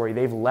similar story.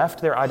 They've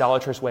left their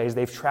idolatrous ways.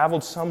 They've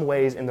traveled some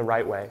ways in the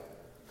right way.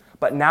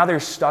 But now they're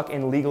stuck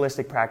in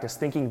legalistic practice,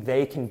 thinking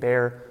they can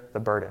bear the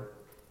burden.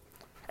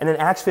 And in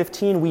Acts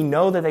 15, we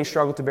know that they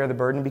struggle to bear the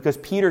burden because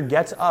Peter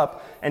gets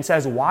up and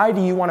says, "Why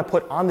do you want to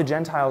put on the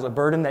Gentiles a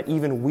burden that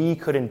even we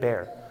couldn't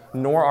bear,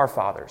 nor our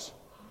fathers?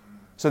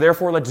 So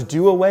therefore, let's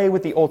do away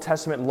with the Old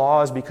Testament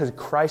laws because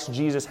Christ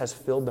Jesus has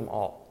filled them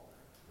all."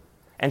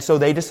 And so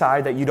they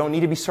decide that you don't need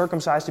to be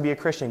circumcised to be a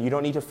Christian. You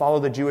don't need to follow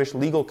the Jewish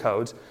legal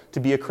codes to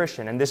be a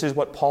Christian. And this is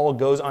what Paul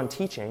goes on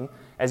teaching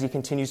as he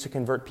continues to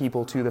convert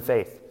people to the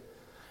faith.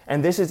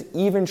 And this is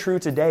even true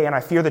today, and I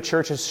fear the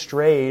church has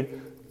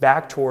strayed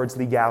back towards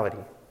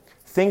legality,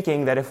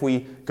 thinking that if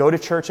we go to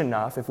church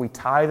enough, if we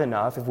tithe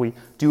enough, if we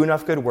do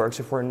enough good works,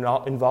 if we're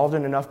involved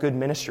in enough good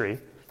ministry,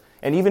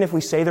 and even if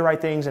we say the right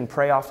things and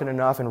pray often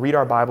enough and read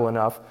our Bible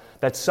enough,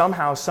 that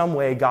somehow, some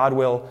way, God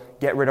will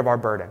get rid of our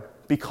burden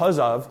because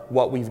of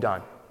what we've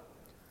done.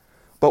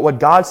 But what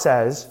God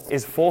says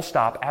is full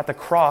stop. At the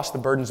cross, the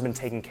burden's been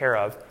taken care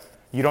of.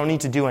 You don't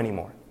need to do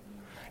anymore.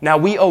 Now,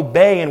 we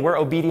obey and we're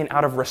obedient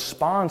out of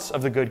response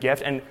of the good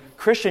gift, and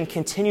Christian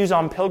continues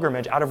on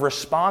pilgrimage out of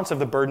response of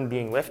the burden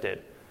being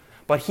lifted.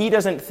 But he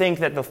doesn't think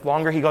that the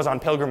longer he goes on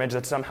pilgrimage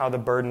that somehow the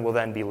burden will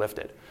then be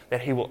lifted,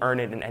 that he will earn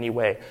it in any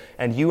way.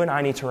 And you and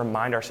I need to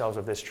remind ourselves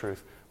of this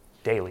truth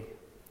daily.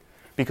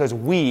 Because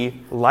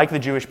we, like the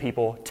Jewish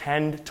people,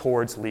 tend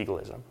towards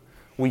legalism.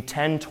 We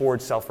tend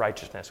towards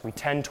self-righteousness. We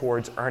tend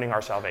towards earning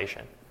our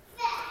salvation.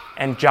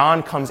 And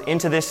John comes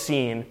into this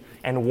scene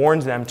and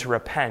warns them to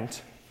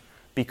repent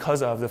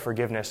because of the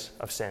forgiveness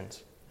of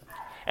sins.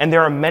 And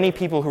there are many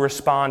people who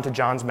respond to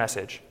John's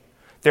message.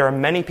 There are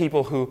many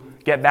people who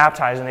get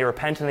baptized and they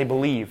repent and they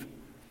believe.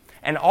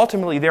 And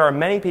ultimately, there are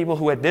many people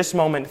who at this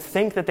moment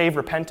think that they've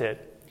repented.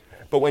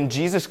 But when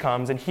Jesus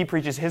comes and he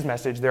preaches his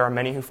message, there are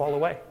many who fall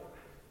away.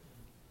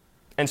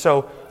 And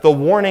so the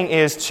warning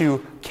is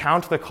to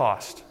count the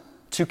cost,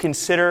 to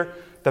consider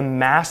the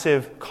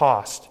massive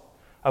cost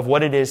of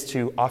what it is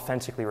to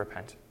authentically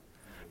repent.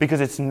 Because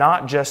it's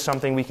not just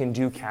something we can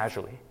do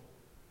casually.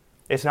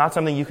 It's not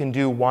something you can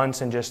do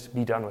once and just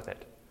be done with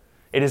it.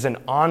 It is an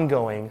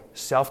ongoing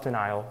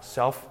self-denial,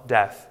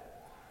 self-death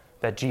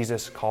that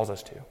Jesus calls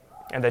us to,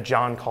 and that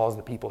John calls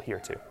the people here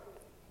to.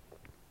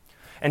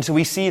 And so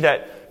we see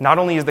that not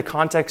only is the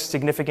context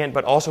significant,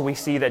 but also we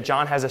see that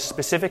John has a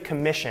specific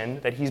commission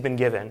that he's been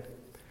given.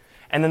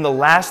 And then the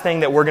last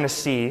thing that we're going to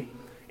see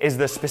is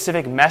the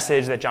specific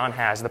message that John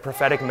has, the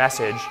prophetic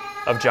message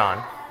of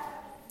John.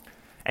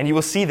 And you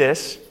will see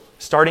this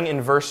starting in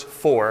verse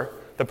 4,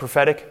 the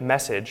prophetic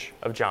message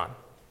of John.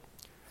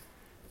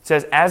 It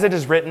says, "As it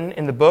is written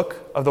in the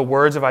book of the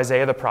words of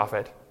Isaiah the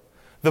prophet,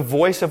 the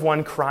voice of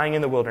one crying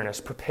in the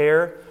wilderness,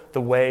 prepare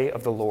the way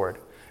of the Lord.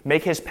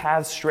 Make his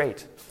paths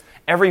straight.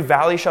 Every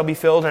valley shall be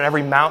filled, and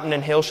every mountain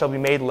and hill shall be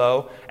made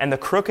low, and the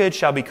crooked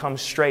shall become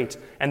straight,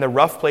 and the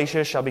rough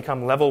places shall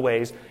become level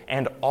ways,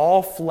 and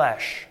all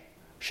flesh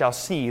shall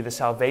see the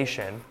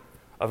salvation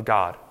of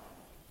God."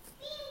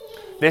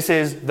 This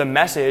is the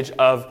message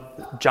of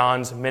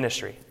John's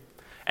ministry.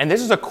 And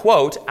this is a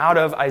quote out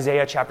of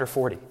Isaiah chapter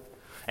 40.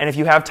 And if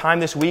you have time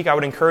this week, I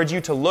would encourage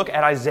you to look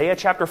at Isaiah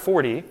chapter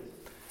 40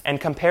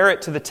 and compare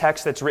it to the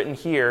text that's written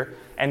here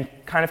and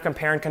kind of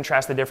compare and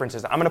contrast the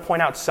differences. I'm going to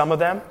point out some of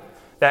them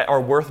that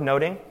are worth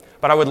noting,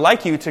 but I would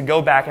like you to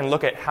go back and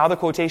look at how the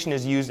quotation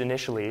is used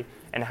initially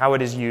and how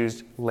it is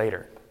used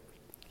later,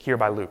 here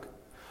by Luke.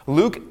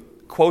 Luke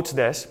quotes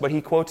this, but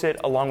he quotes it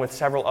along with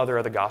several other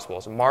of the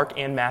Gospels. Mark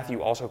and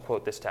Matthew also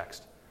quote this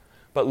text.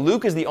 But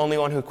Luke is the only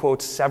one who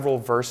quotes several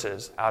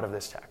verses out of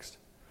this text.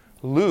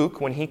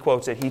 Luke, when he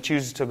quotes it, he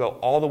chooses to go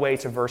all the way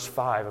to verse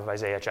 5 of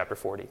Isaiah chapter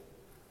 40,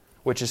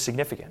 which is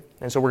significant.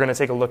 And so we're going to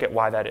take a look at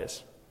why that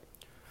is.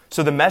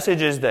 So the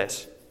message is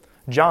this.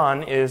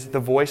 John is the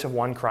voice of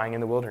one crying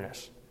in the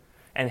wilderness.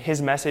 And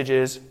his message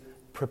is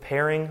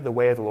preparing the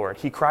way of the Lord.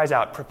 He cries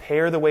out,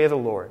 "Prepare the way of the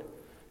Lord.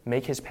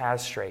 Make his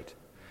paths straight.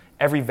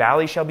 Every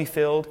valley shall be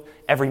filled,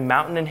 every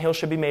mountain and hill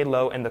shall be made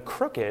low, and the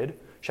crooked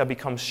shall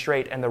become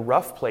straight, and the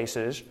rough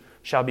places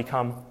shall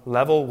become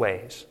level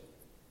ways."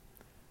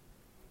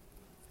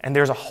 And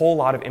there's a whole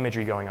lot of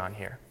imagery going on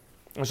here.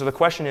 And so the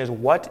question is,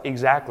 what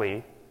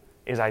exactly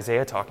is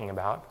Isaiah talking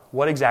about?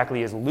 What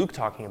exactly is Luke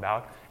talking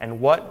about? And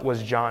what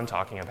was John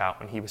talking about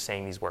when he was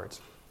saying these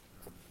words?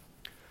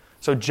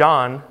 So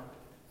John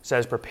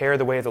says, "Prepare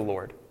the way of the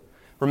Lord."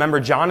 Remember,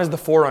 John is the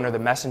forerunner, the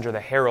messenger, the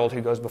herald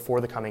who goes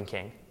before the coming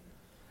king.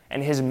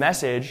 And his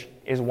message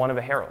is one of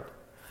a herald.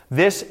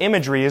 This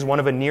imagery is one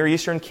of a Near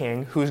Eastern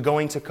king who's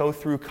going to go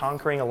through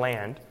conquering a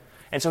land.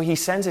 And so he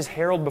sends his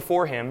herald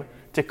before him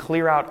to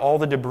clear out all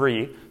the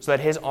debris so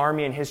that his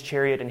army and his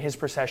chariot and his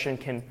procession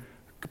can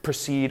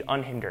proceed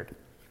unhindered.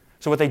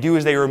 So what they do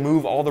is they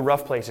remove all the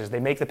rough places. They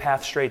make the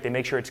path straight. They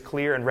make sure it's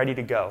clear and ready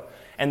to go.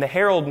 And the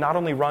herald not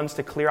only runs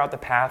to clear out the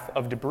path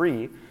of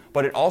debris,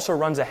 but it also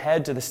runs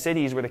ahead to the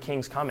cities where the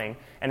king's coming.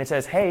 And it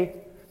says, "Hey,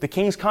 the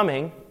king's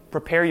coming.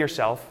 Prepare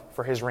yourself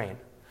for his reign.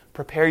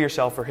 Prepare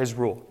yourself for his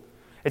rule."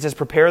 It says,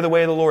 "Prepare the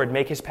way of the Lord,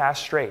 make his path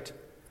straight."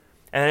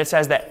 And then it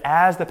says that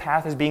as the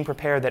path is being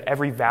prepared, that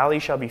every valley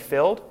shall be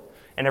filled,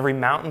 and every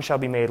mountain shall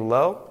be made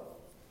low.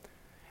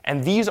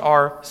 And these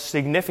are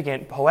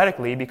significant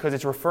poetically because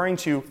it's referring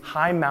to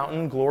high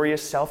mountain,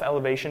 glorious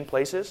self-elevation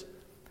places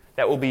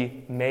that will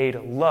be made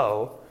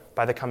low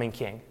by the coming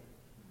king.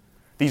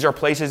 These are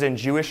places in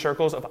Jewish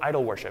circles of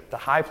idol worship, the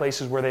high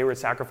places where they would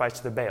sacrifice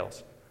to the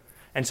Baals.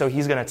 And so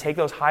he's going to take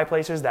those high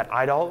places, that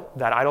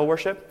idol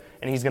worship,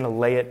 and he's going to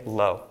lay it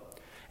low.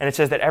 And it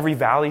says that every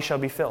valley shall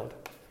be filled.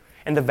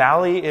 And the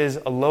valley is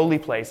a lowly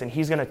place, and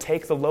he's going to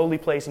take the lowly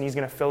place and he's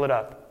going to fill it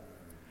up.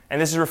 And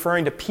this is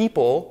referring to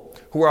people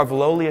who are of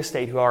lowly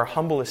estate, who are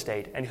humble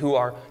estate, and who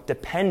are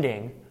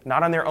depending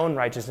not on their own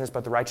righteousness,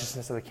 but the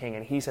righteousness of the king.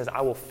 And he says,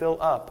 I will fill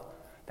up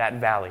that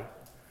valley,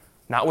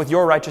 not with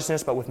your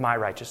righteousness, but with my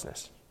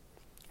righteousness.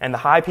 And the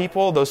high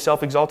people, those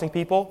self-exalting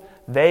people,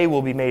 they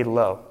will be made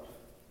low.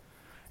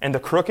 And the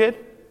crooked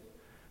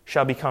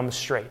shall become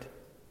straight.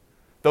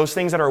 Those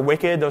things that are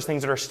wicked, those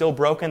things that are still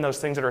broken, those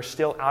things that are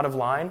still out of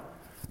line,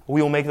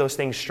 we will make those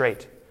things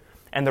straight.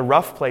 And the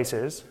rough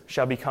places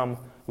shall become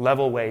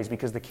level ways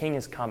because the king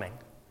is coming.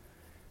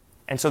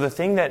 And so the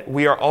thing that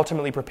we are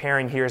ultimately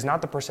preparing here is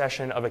not the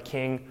procession of a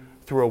king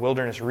through a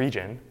wilderness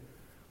region,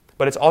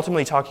 but it's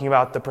ultimately talking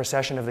about the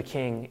procession of the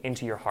king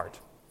into your heart.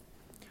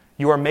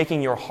 You are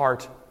making your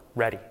heart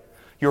ready.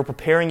 You're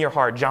preparing your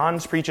heart. John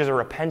preaches a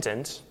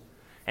repentance,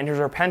 and his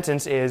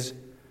repentance is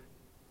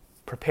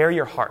prepare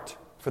your heart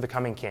for the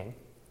coming king.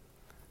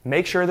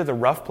 Make sure that the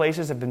rough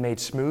places have been made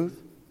smooth.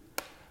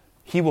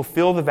 He will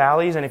fill the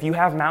valleys, and if you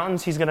have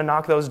mountains, he's going to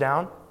knock those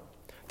down.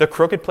 The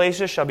crooked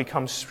places shall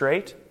become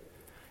straight.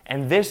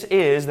 And this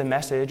is the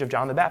message of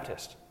John the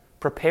Baptist.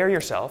 Prepare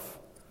yourself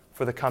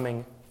for the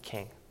coming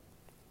king.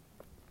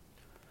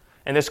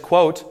 And this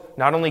quote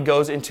not only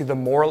goes into the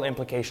moral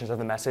implications of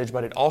the message,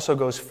 but it also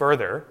goes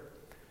further,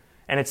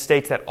 and it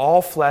states that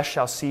all flesh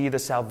shall see the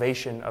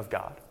salvation of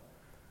God.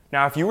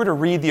 Now, if you were to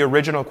read the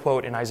original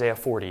quote in Isaiah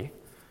 40,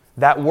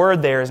 that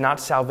word there is not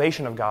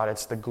salvation of God,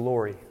 it's the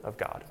glory of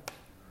God.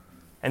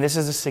 And this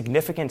is a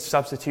significant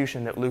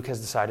substitution that Luke has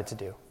decided to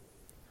do.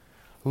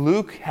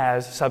 Luke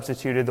has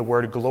substituted the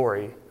word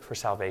glory for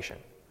salvation.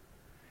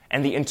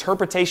 And the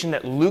interpretation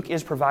that Luke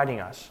is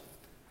providing us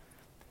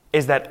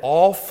is that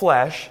all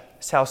flesh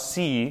shall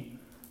see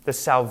the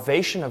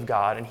salvation of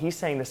God, and he's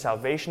saying the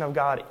salvation of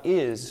God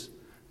is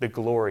the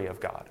glory of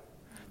God.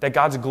 That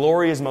God's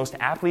glory is most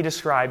aptly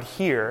described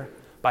here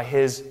by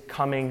his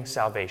coming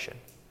salvation.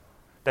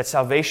 That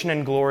salvation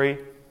and glory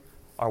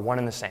are one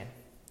and the same.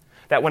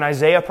 That when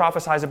Isaiah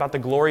prophesies about the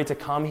glory to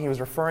come, he was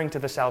referring to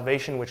the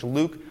salvation which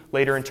Luke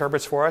later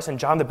interprets for us, and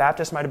John the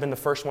Baptist might have been the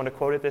first one to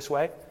quote it this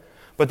way.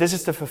 But this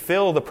is to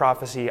fulfill the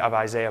prophecy of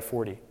Isaiah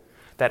 40,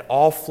 that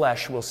all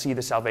flesh will see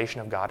the salvation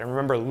of God. And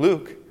remember,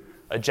 Luke,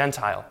 a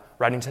Gentile,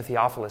 writing to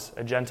Theophilus,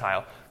 a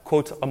Gentile,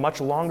 quotes a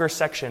much longer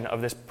section of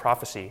this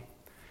prophecy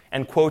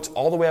and quotes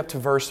all the way up to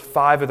verse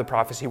 5 of the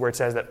prophecy where it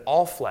says that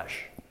all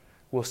flesh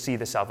will see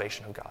the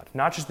salvation of God.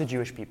 Not just the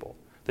Jewish people,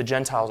 the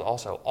Gentiles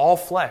also. All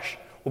flesh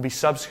will be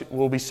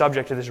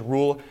subject to this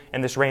rule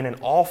and this reign, and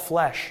all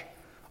flesh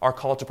are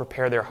called to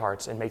prepare their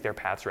hearts and make their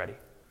paths ready.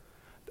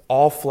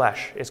 All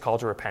flesh is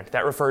called to repent.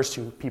 That refers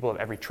to people of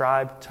every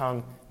tribe,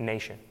 tongue,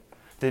 nation.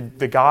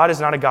 The God is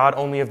not a God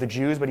only of the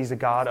Jews, but he's a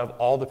God of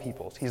all the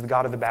peoples. He's the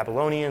God of the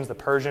Babylonians, the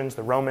Persians,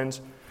 the Romans.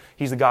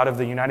 He's the God of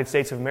the United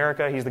States of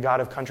America. He's the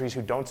God of countries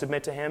who don't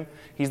submit to him.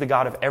 He's the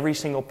God of every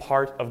single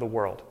part of the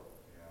world.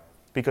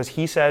 Because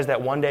he says that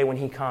one day when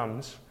he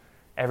comes,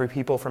 every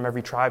people from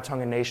every tribe,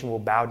 tongue, and nation will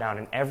bow down,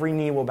 and every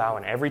knee will bow,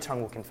 and every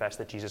tongue will confess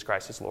that Jesus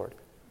Christ is Lord.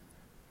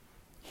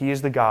 He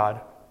is the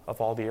God of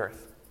all the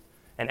earth,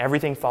 and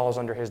everything falls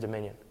under his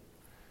dominion.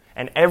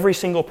 And every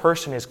single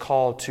person is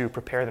called to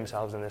prepare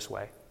themselves in this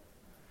way.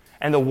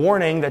 And the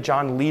warning that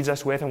John leads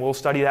us with, and we'll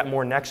study that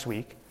more next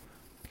week,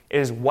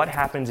 is what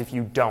happens if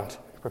you don't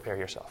prepare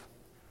yourself.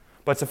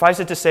 But suffice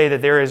it to say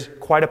that there is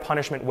quite a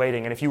punishment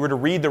waiting, and if you were to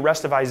read the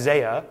rest of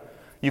Isaiah,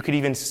 you could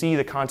even see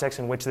the context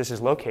in which this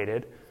is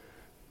located.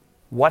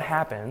 What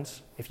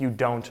happens if you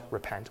don't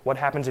repent? What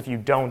happens if you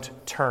don't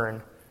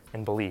turn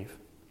and believe?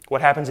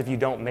 What happens if you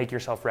don't make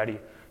yourself ready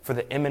for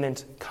the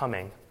imminent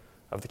coming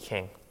of the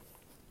King?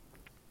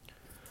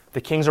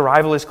 The King's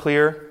arrival is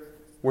clear.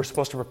 We're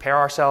supposed to prepare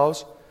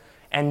ourselves.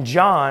 And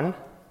John,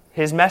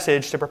 his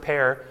message to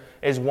prepare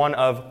is one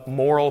of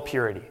moral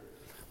purity.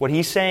 What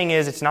he's saying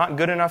is it's not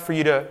good enough for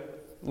you to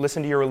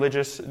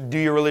do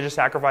your religious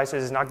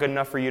sacrifices. It's not good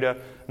enough for you to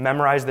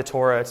memorize the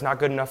Torah. It's not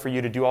good enough for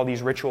you to do all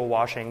these ritual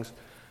washings.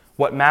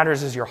 What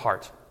matters is your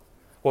heart.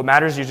 What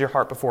matters is your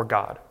heart before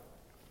God.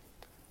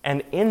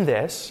 And in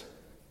this,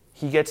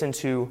 he gets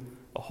into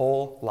a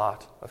whole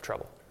lot of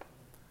trouble.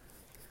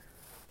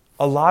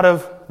 A lot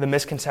of the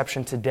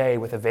misconception today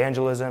with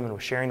evangelism and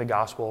with sharing the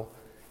gospel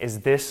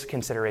is this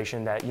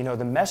consideration that,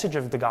 the message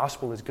of the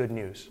gospel is good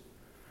news.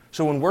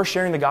 So when we're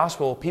sharing the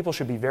gospel, people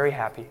should be very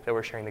happy that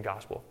we're sharing the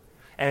gospel.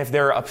 And if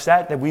they're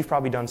upset, that we've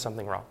probably done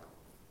something wrong.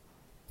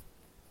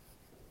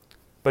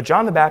 But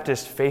John the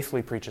Baptist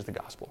faithfully preaches the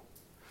gospel.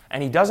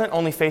 And he doesn't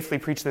only faithfully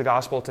preach the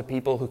gospel to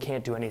people who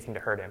can't do anything to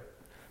hurt him,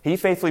 He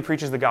faithfully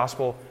preaches the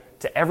gospel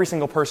to every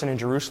single person in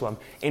Jerusalem,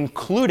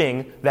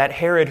 including that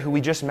Herod who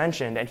we just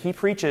mentioned, and he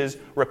preaches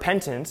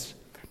repentance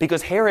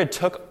because Herod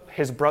took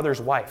his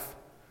brother's wife,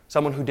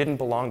 someone who didn't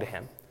belong to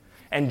him.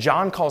 And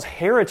John calls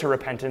Herod to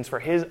repentance for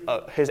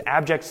his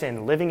abject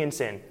sin, living in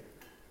sin.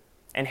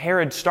 And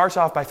Herod starts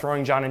off by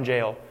throwing John in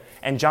jail,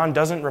 and John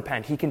doesn't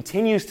repent. He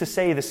continues to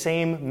say the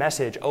same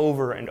message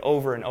over and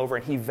over and over,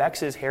 and he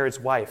vexes Herod's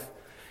wife,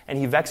 and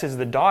he vexes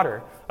the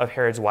daughter of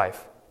Herod's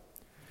wife.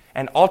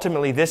 And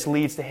ultimately, this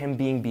leads to him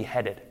being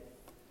beheaded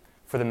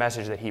for the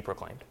message that he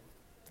proclaimed.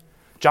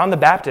 John the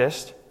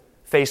Baptist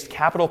faced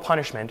capital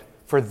punishment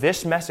for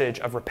this message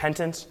of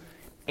repentance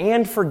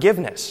and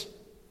forgiveness.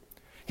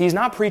 He's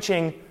not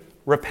preaching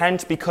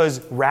repent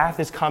because wrath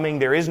is coming,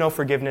 there is no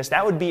forgiveness.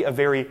 That would be a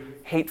very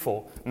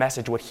hateful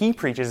message. What he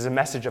preaches is a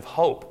message of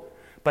hope.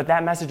 But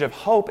that message of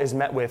hope is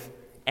met with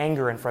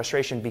anger and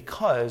frustration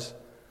because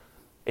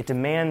it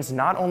demands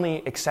not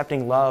only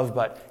accepting love,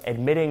 but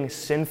admitting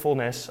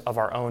sinfulness of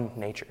our own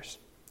natures.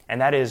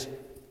 And that is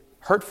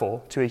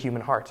hurtful to a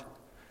human heart.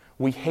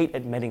 We hate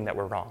admitting that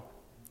we're wrong.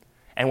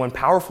 And when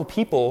powerful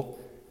people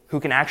who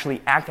can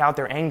actually act out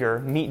their anger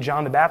meet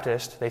John the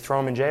Baptist, they throw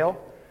him in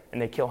jail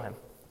and they kill him.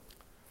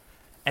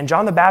 And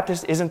John the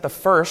Baptist isn't the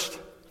first,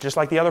 just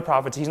like the other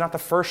prophets, he's not the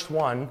first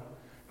one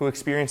who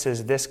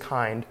experiences this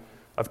kind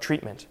of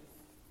treatment.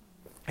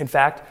 In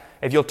fact,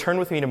 if you'll turn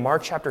with me to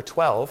Mark chapter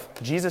 12,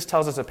 Jesus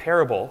tells us a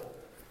parable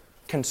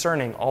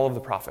concerning all of the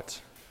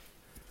prophets.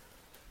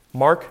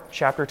 Mark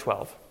chapter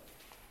 12.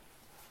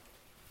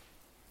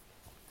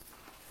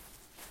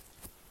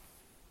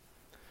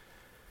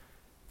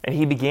 And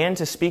he began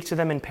to speak to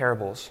them in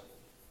parables.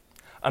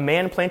 A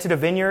man planted a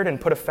vineyard and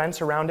put a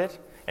fence around it,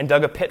 and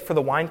dug a pit for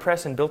the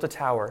winepress and built a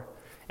tower.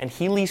 And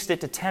he leased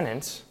it to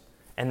tenants,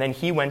 and then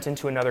he went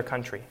into another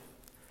country.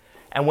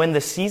 And when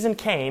the season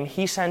came,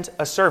 he sent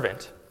a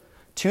servant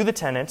to the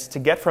tenants to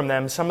get from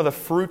them some of the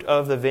fruit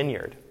of the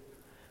vineyard.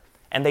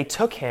 And they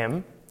took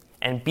him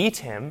and beat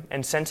him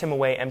and sent him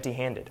away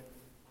empty-handed.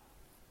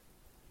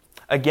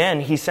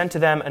 Again, he sent to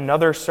them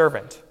another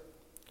servant,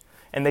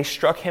 and they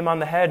struck him on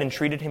the head and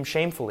treated him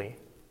shamefully.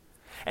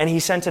 And he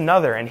sent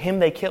another, and him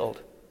they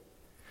killed.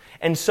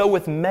 And so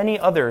with many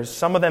others,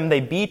 some of them they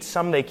beat,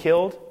 some they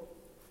killed.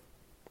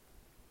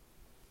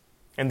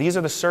 And these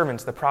are the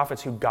servants, the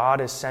prophets, who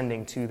God is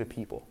sending to the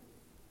people.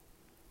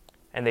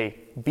 And they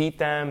beat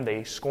them,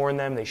 they scorn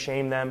them, they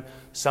shame them.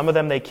 Some of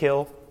them they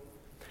kill.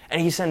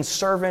 And he sends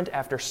servant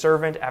after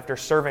servant after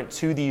servant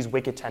to these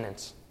wicked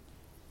tenants.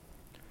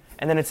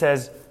 And then it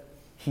says,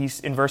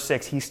 in verse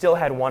 6, he still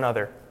had one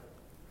other,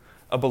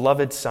 a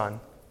beloved son.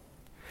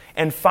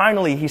 And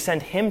finally he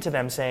sent him to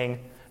them, saying,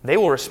 they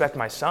will respect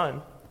my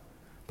son.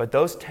 But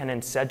those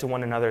tenants said to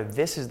one another,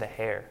 this is the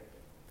heir.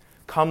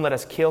 Come, let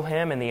us kill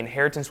him, and the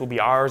inheritance will be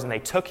ours. And they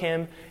took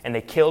him, and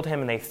they killed him,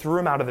 and they threw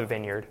him out of the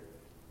vineyard.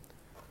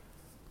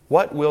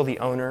 What will the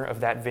owner of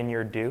that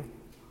vineyard do?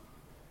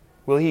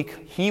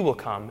 He will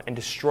come and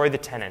destroy the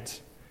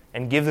tenants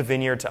and give the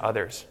vineyard to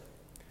others.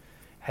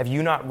 Have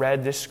you not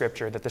read this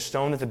scripture, that the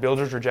stone that the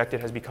builders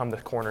rejected has become the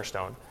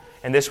cornerstone?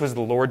 And this was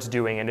the Lord's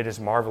doing, and it is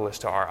marvelous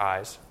to our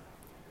eyes.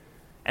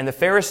 And the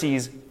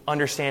Pharisees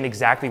understand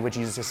exactly what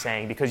Jesus is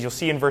saying, because you'll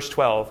see in verse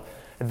 12,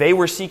 they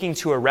were seeking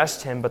to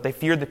arrest him, but they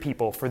feared the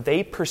people, for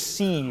they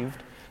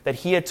perceived that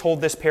he had told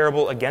this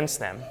parable against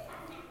them.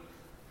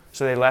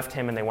 So they left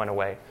him and they went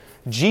away.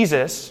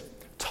 Jesus,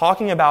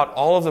 talking about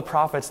all of the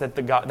prophets that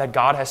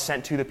God has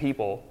sent to the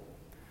people,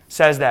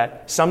 says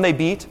that some they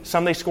beat,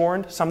 some they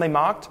scorned, some they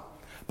mocked,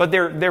 but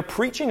they're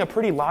preaching a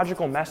pretty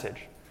logical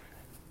message.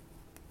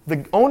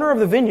 The owner of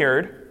the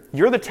vineyard,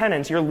 you're the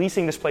tenants, you're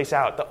leasing this place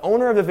out. The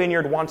owner of the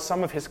vineyard wants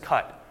some of his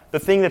cut, the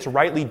thing that's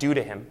rightly due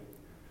to him.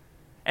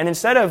 And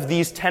instead of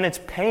these tenants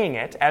paying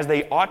it, as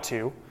they ought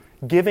to,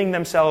 giving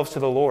themselves to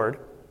the Lord,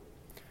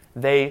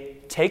 they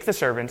take the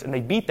servants and they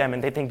beat them,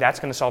 and they think that's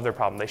going to solve their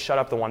problem. They shut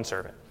up the one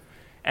servant.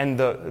 And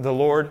the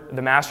Lord,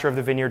 the master of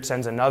the vineyard,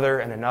 sends another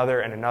and another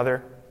and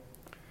another.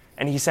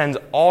 And he sends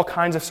all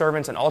kinds of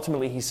servants, and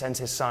ultimately he sends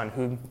his son,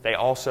 whom they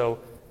also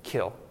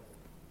kill.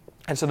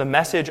 And so the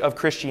message of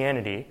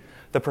Christianity,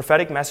 the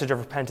prophetic message of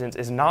repentance,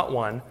 is not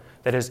one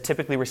that is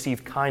typically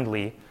received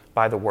kindly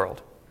by the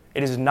world.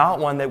 It is not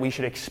one that we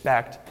should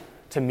expect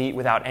to meet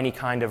without any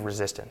kind of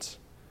resistance.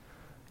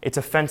 It's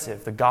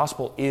offensive. The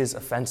gospel is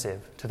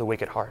offensive to the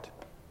wicked heart.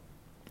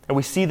 And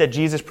we see that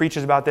Jesus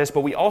preaches about this,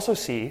 but we also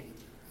see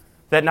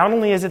that not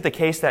only is it the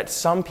case that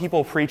some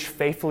people preach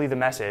faithfully the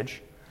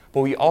message,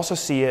 but we also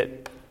see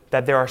it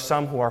that there are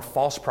some who are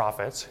false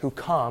prophets who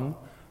come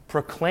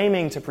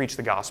proclaiming to preach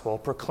the gospel,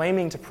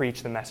 proclaiming to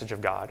preach the message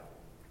of God,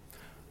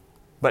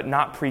 but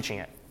not preaching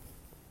it.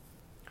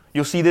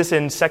 You'll see this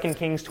in 2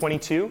 Kings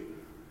 22,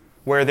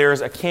 where there's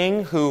a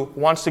king who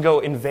wants to go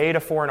invade a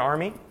foreign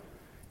army.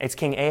 It's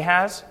King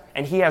Ahaz,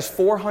 and he has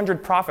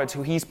 400 prophets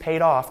who he's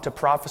paid off to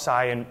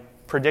prophesy and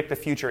predict the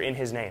future in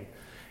his name.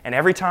 And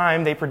every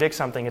time they predict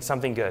something, it's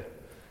something good.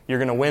 You're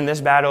going to win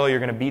this battle, you're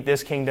going to beat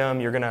this kingdom,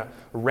 you're going to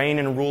reign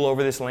and rule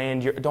over this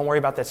land, don't worry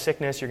about that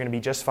sickness, you're going to be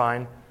just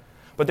fine.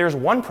 But there's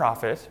one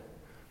prophet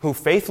who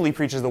faithfully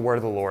preaches the word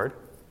of the Lord,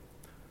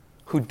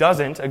 who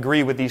doesn't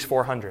agree with these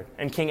 400.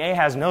 And King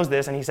Ahaz knows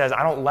this, and he says,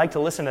 I don't like to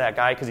listen to that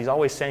guy because he's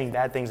always saying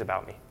bad things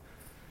about me.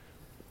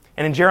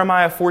 And in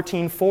Jeremiah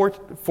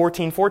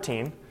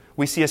 14:14,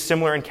 we see a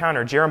similar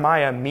encounter.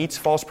 Jeremiah meets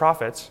false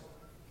prophets,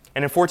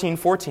 and in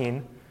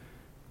 14:14,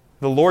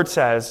 the Lord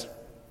says,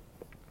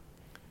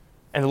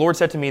 and the Lord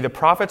said to me, the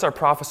prophets are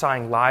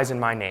prophesying lies in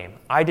my name.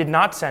 I did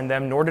not send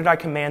them, nor did I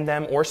command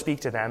them or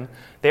speak to them.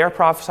 They are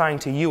prophesying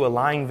to you a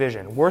lying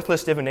vision,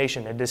 worthless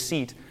divination, and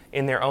deceit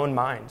in their own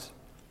minds.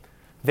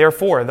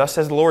 Therefore, thus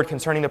says the Lord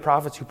concerning the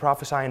prophets who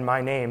prophesy in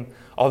my name,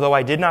 although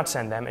I did not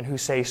send them, and who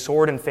say,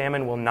 sword and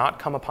famine will not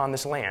come upon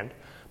this land,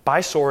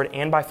 by sword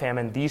and by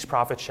famine these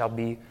prophets shall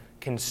be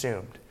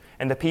consumed.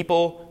 And the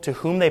people to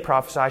whom they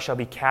prophesy shall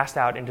be cast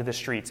out into the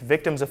streets,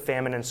 victims of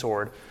famine and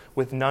sword,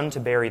 with none to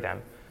bury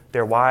them,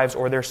 their wives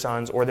or their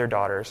sons or their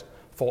daughters,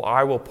 for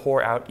I will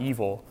pour out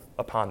evil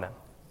upon them.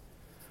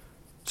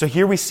 So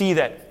here we see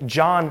that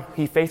John,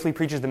 he faithfully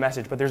preaches the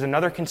message, but there's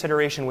another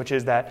consideration, which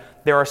is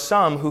that there are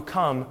some who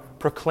come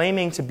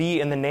proclaiming to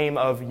be in the name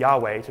of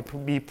Yahweh, to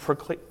be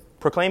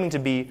proclaiming to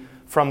be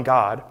from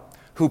God,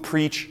 who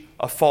preach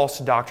a false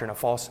doctrine, a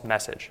false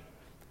message.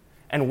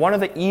 And one of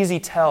the easy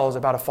tells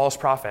about a false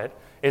prophet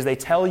is they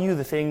tell you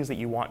the things that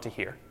you want to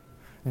hear.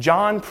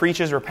 John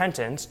preaches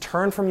repentance,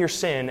 turn from your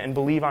sin and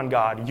believe on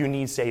God. You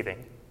need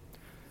saving.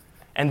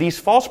 And these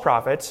false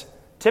prophets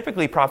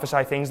typically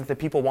prophesy things that the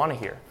people want to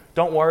hear.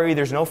 Don't worry,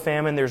 there's no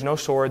famine, there's no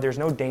sword, there's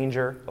no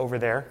danger over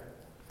there.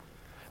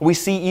 We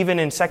see even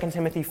in 2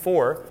 Timothy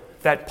 4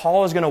 that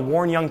Paul is going to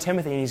warn young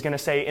Timothy, and he's going to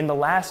say, in the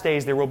last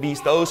days there will be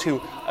those who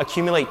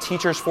accumulate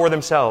teachers for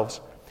themselves.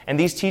 And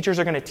these teachers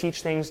are going to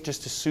teach things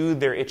just to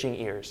soothe their itching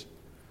ears.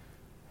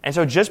 And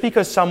so just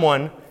because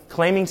someone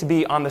claiming to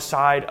be on the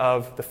side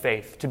of the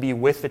faith, to be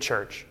with the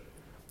church,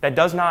 that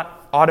does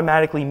not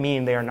automatically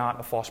mean they are not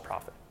a false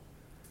prophet.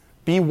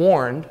 Be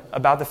warned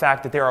about the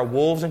fact that there are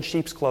wolves in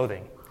sheep's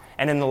clothing.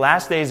 And in the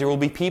last days, there will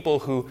be people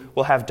who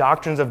will have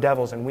doctrines of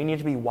devils, and we need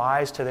to be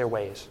wise to their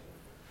ways.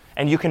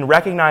 And you can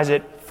recognize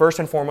it first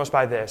and foremost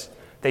by this.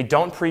 They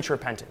don't preach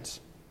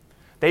repentance.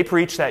 They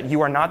preach that you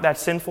are not that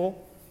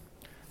sinful,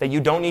 that you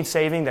don't need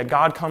saving, that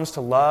God comes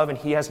to love and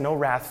He has no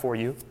wrath for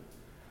you.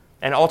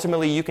 And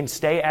ultimately, you can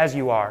stay as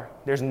you are.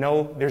 There's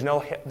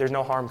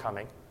no harm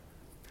coming.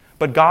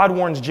 But God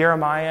warns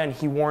Jeremiah, and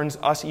He warns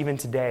us even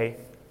today,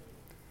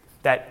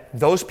 that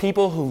those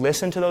people who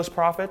listen to those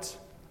prophets,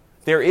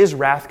 there is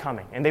wrath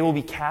coming, and they will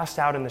be cast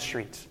out in the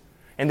streets,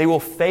 and they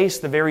will face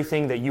the very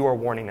thing that you are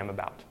warning them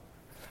about.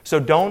 So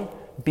don't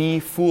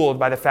be fooled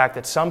by the fact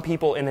that some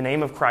people in the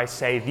name of Christ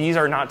say, these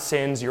are not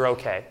sins, you're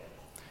okay.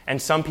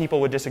 And some people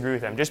would disagree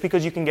with them. Just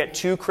because you can get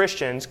two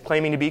Christians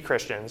claiming to be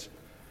Christians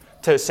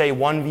to say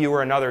one view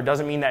or another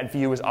doesn't mean that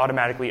view is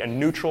automatically a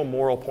neutral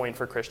moral point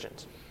for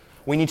Christians.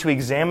 We need to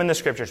examine the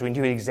Scriptures. We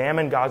need to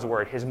examine God's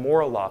Word, His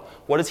moral law.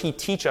 What does He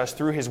teach us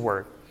through His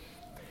Word?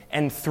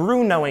 And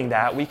through knowing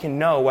that, we can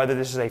know whether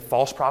this is a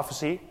false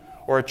prophecy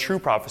or a true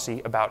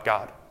prophecy about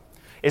God.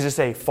 Is this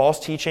a false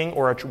teaching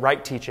or a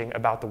right teaching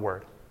about the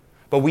Word?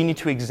 But we need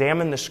to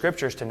examine the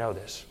Scriptures to know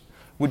this.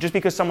 Just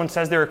because someone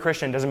says they're a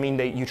Christian doesn't mean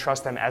that you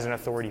trust them as an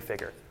authority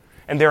figure.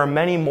 And there are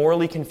many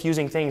morally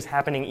confusing things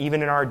happening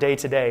even in our day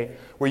today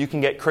where you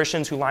can get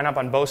Christians who line up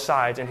on both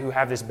sides and who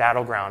have this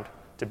battleground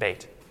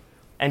debate.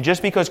 And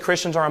just because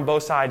Christians are on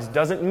both sides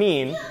doesn't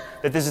mean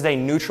that this is a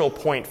neutral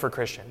point for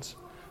Christians.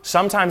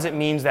 Sometimes it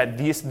means that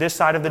this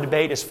side of the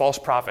debate is false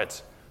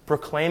prophets,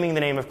 proclaiming the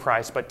name of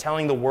Christ, but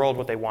telling the world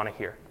what they want to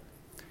hear.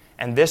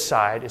 And this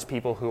side is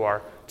people who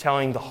are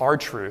telling the hard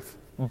truth,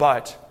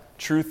 but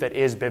truth that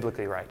is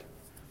biblically right.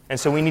 And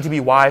so we need to be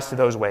wise to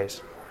those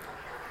ways.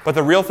 But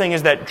the real thing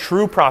is that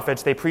true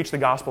prophets, they preach the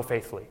gospel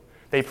faithfully.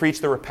 They preach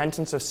the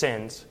repentance of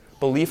sins,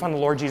 belief on the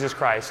Lord Jesus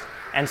Christ,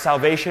 and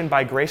salvation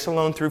by grace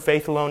alone, through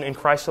faith alone, in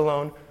Christ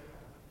alone,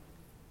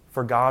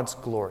 for God's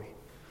glory.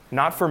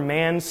 Not for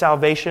man's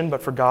salvation,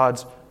 but for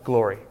God's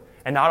glory.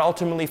 And not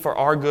ultimately for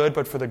our good,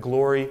 but for the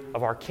glory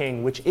of our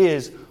King, which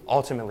is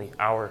ultimately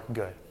our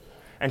good.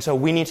 And so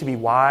we need to be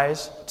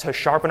wise, to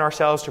sharpen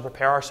ourselves, to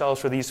prepare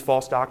ourselves for these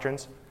false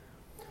doctrines.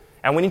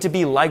 And we need to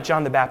be like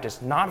John the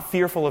Baptist, not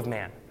fearful of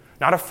man,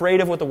 not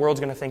afraid of what the world's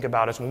going to think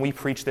about us when we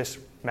preach this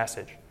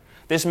message.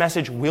 This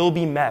message will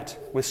be met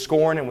with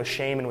scorn and with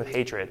shame and with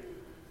hatred.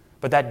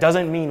 But that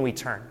doesn't mean we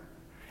turn.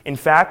 In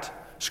fact,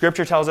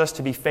 Scripture tells us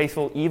to be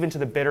faithful even to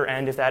the bitter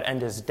end. If that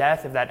end is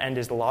death, if that end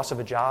is the loss of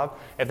a job,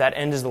 if that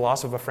end is the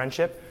loss of a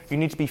friendship, you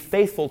need to be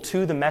faithful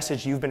to the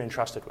message you've been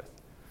entrusted with.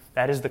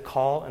 That is the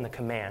call and the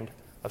command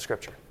of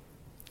Scripture.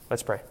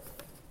 Let's pray.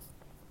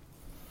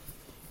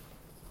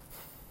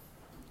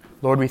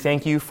 Lord, we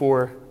thank you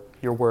for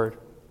your word.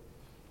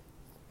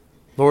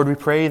 Lord, we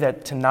pray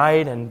that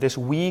tonight and this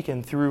week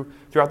and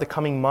throughout the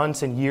coming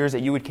months and years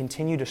that you would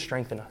continue to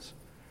strengthen us.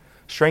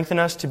 Strengthen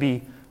us to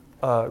be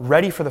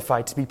ready for the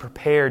fight, to be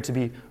prepared, to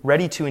be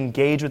ready to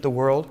engage with the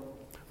world,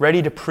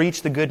 ready to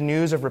preach the good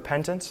news of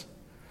repentance,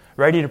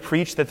 ready to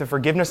preach that the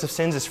forgiveness of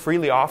sins is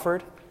freely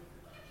offered.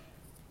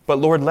 But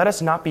Lord, let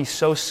us not be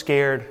so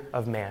scared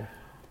of man.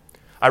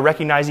 I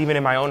recognize even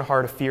in my own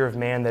heart a fear of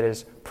man that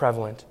is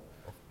prevalent.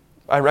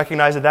 I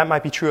recognize that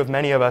might be true of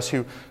many of us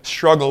who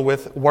struggle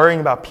with worrying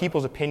about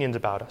people's opinions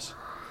about us.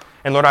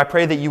 And Lord, I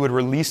pray that you would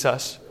release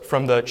us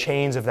from the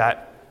chains of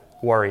that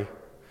worry,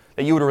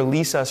 that you would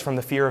release us from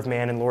the fear of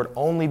man and, Lord,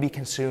 only be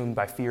consumed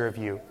by fear of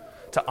you,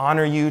 to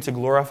honor you, to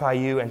glorify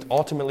you, and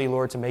ultimately,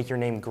 Lord, to make your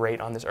name great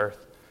on this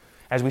earth.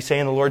 As we say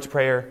in the Lord's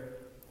Prayer,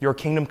 your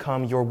kingdom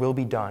come, your will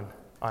be done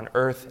on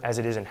earth as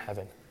it is in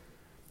heaven.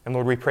 And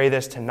Lord, we pray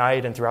this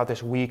tonight and throughout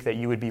this week that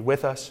you would be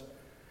with us,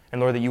 and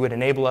Lord, that you would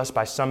enable us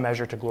by some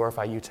measure to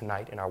glorify you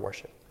tonight in our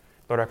worship.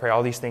 Lord, I pray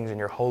all these things in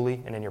your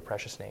holy and in your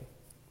precious name.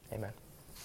 Amen.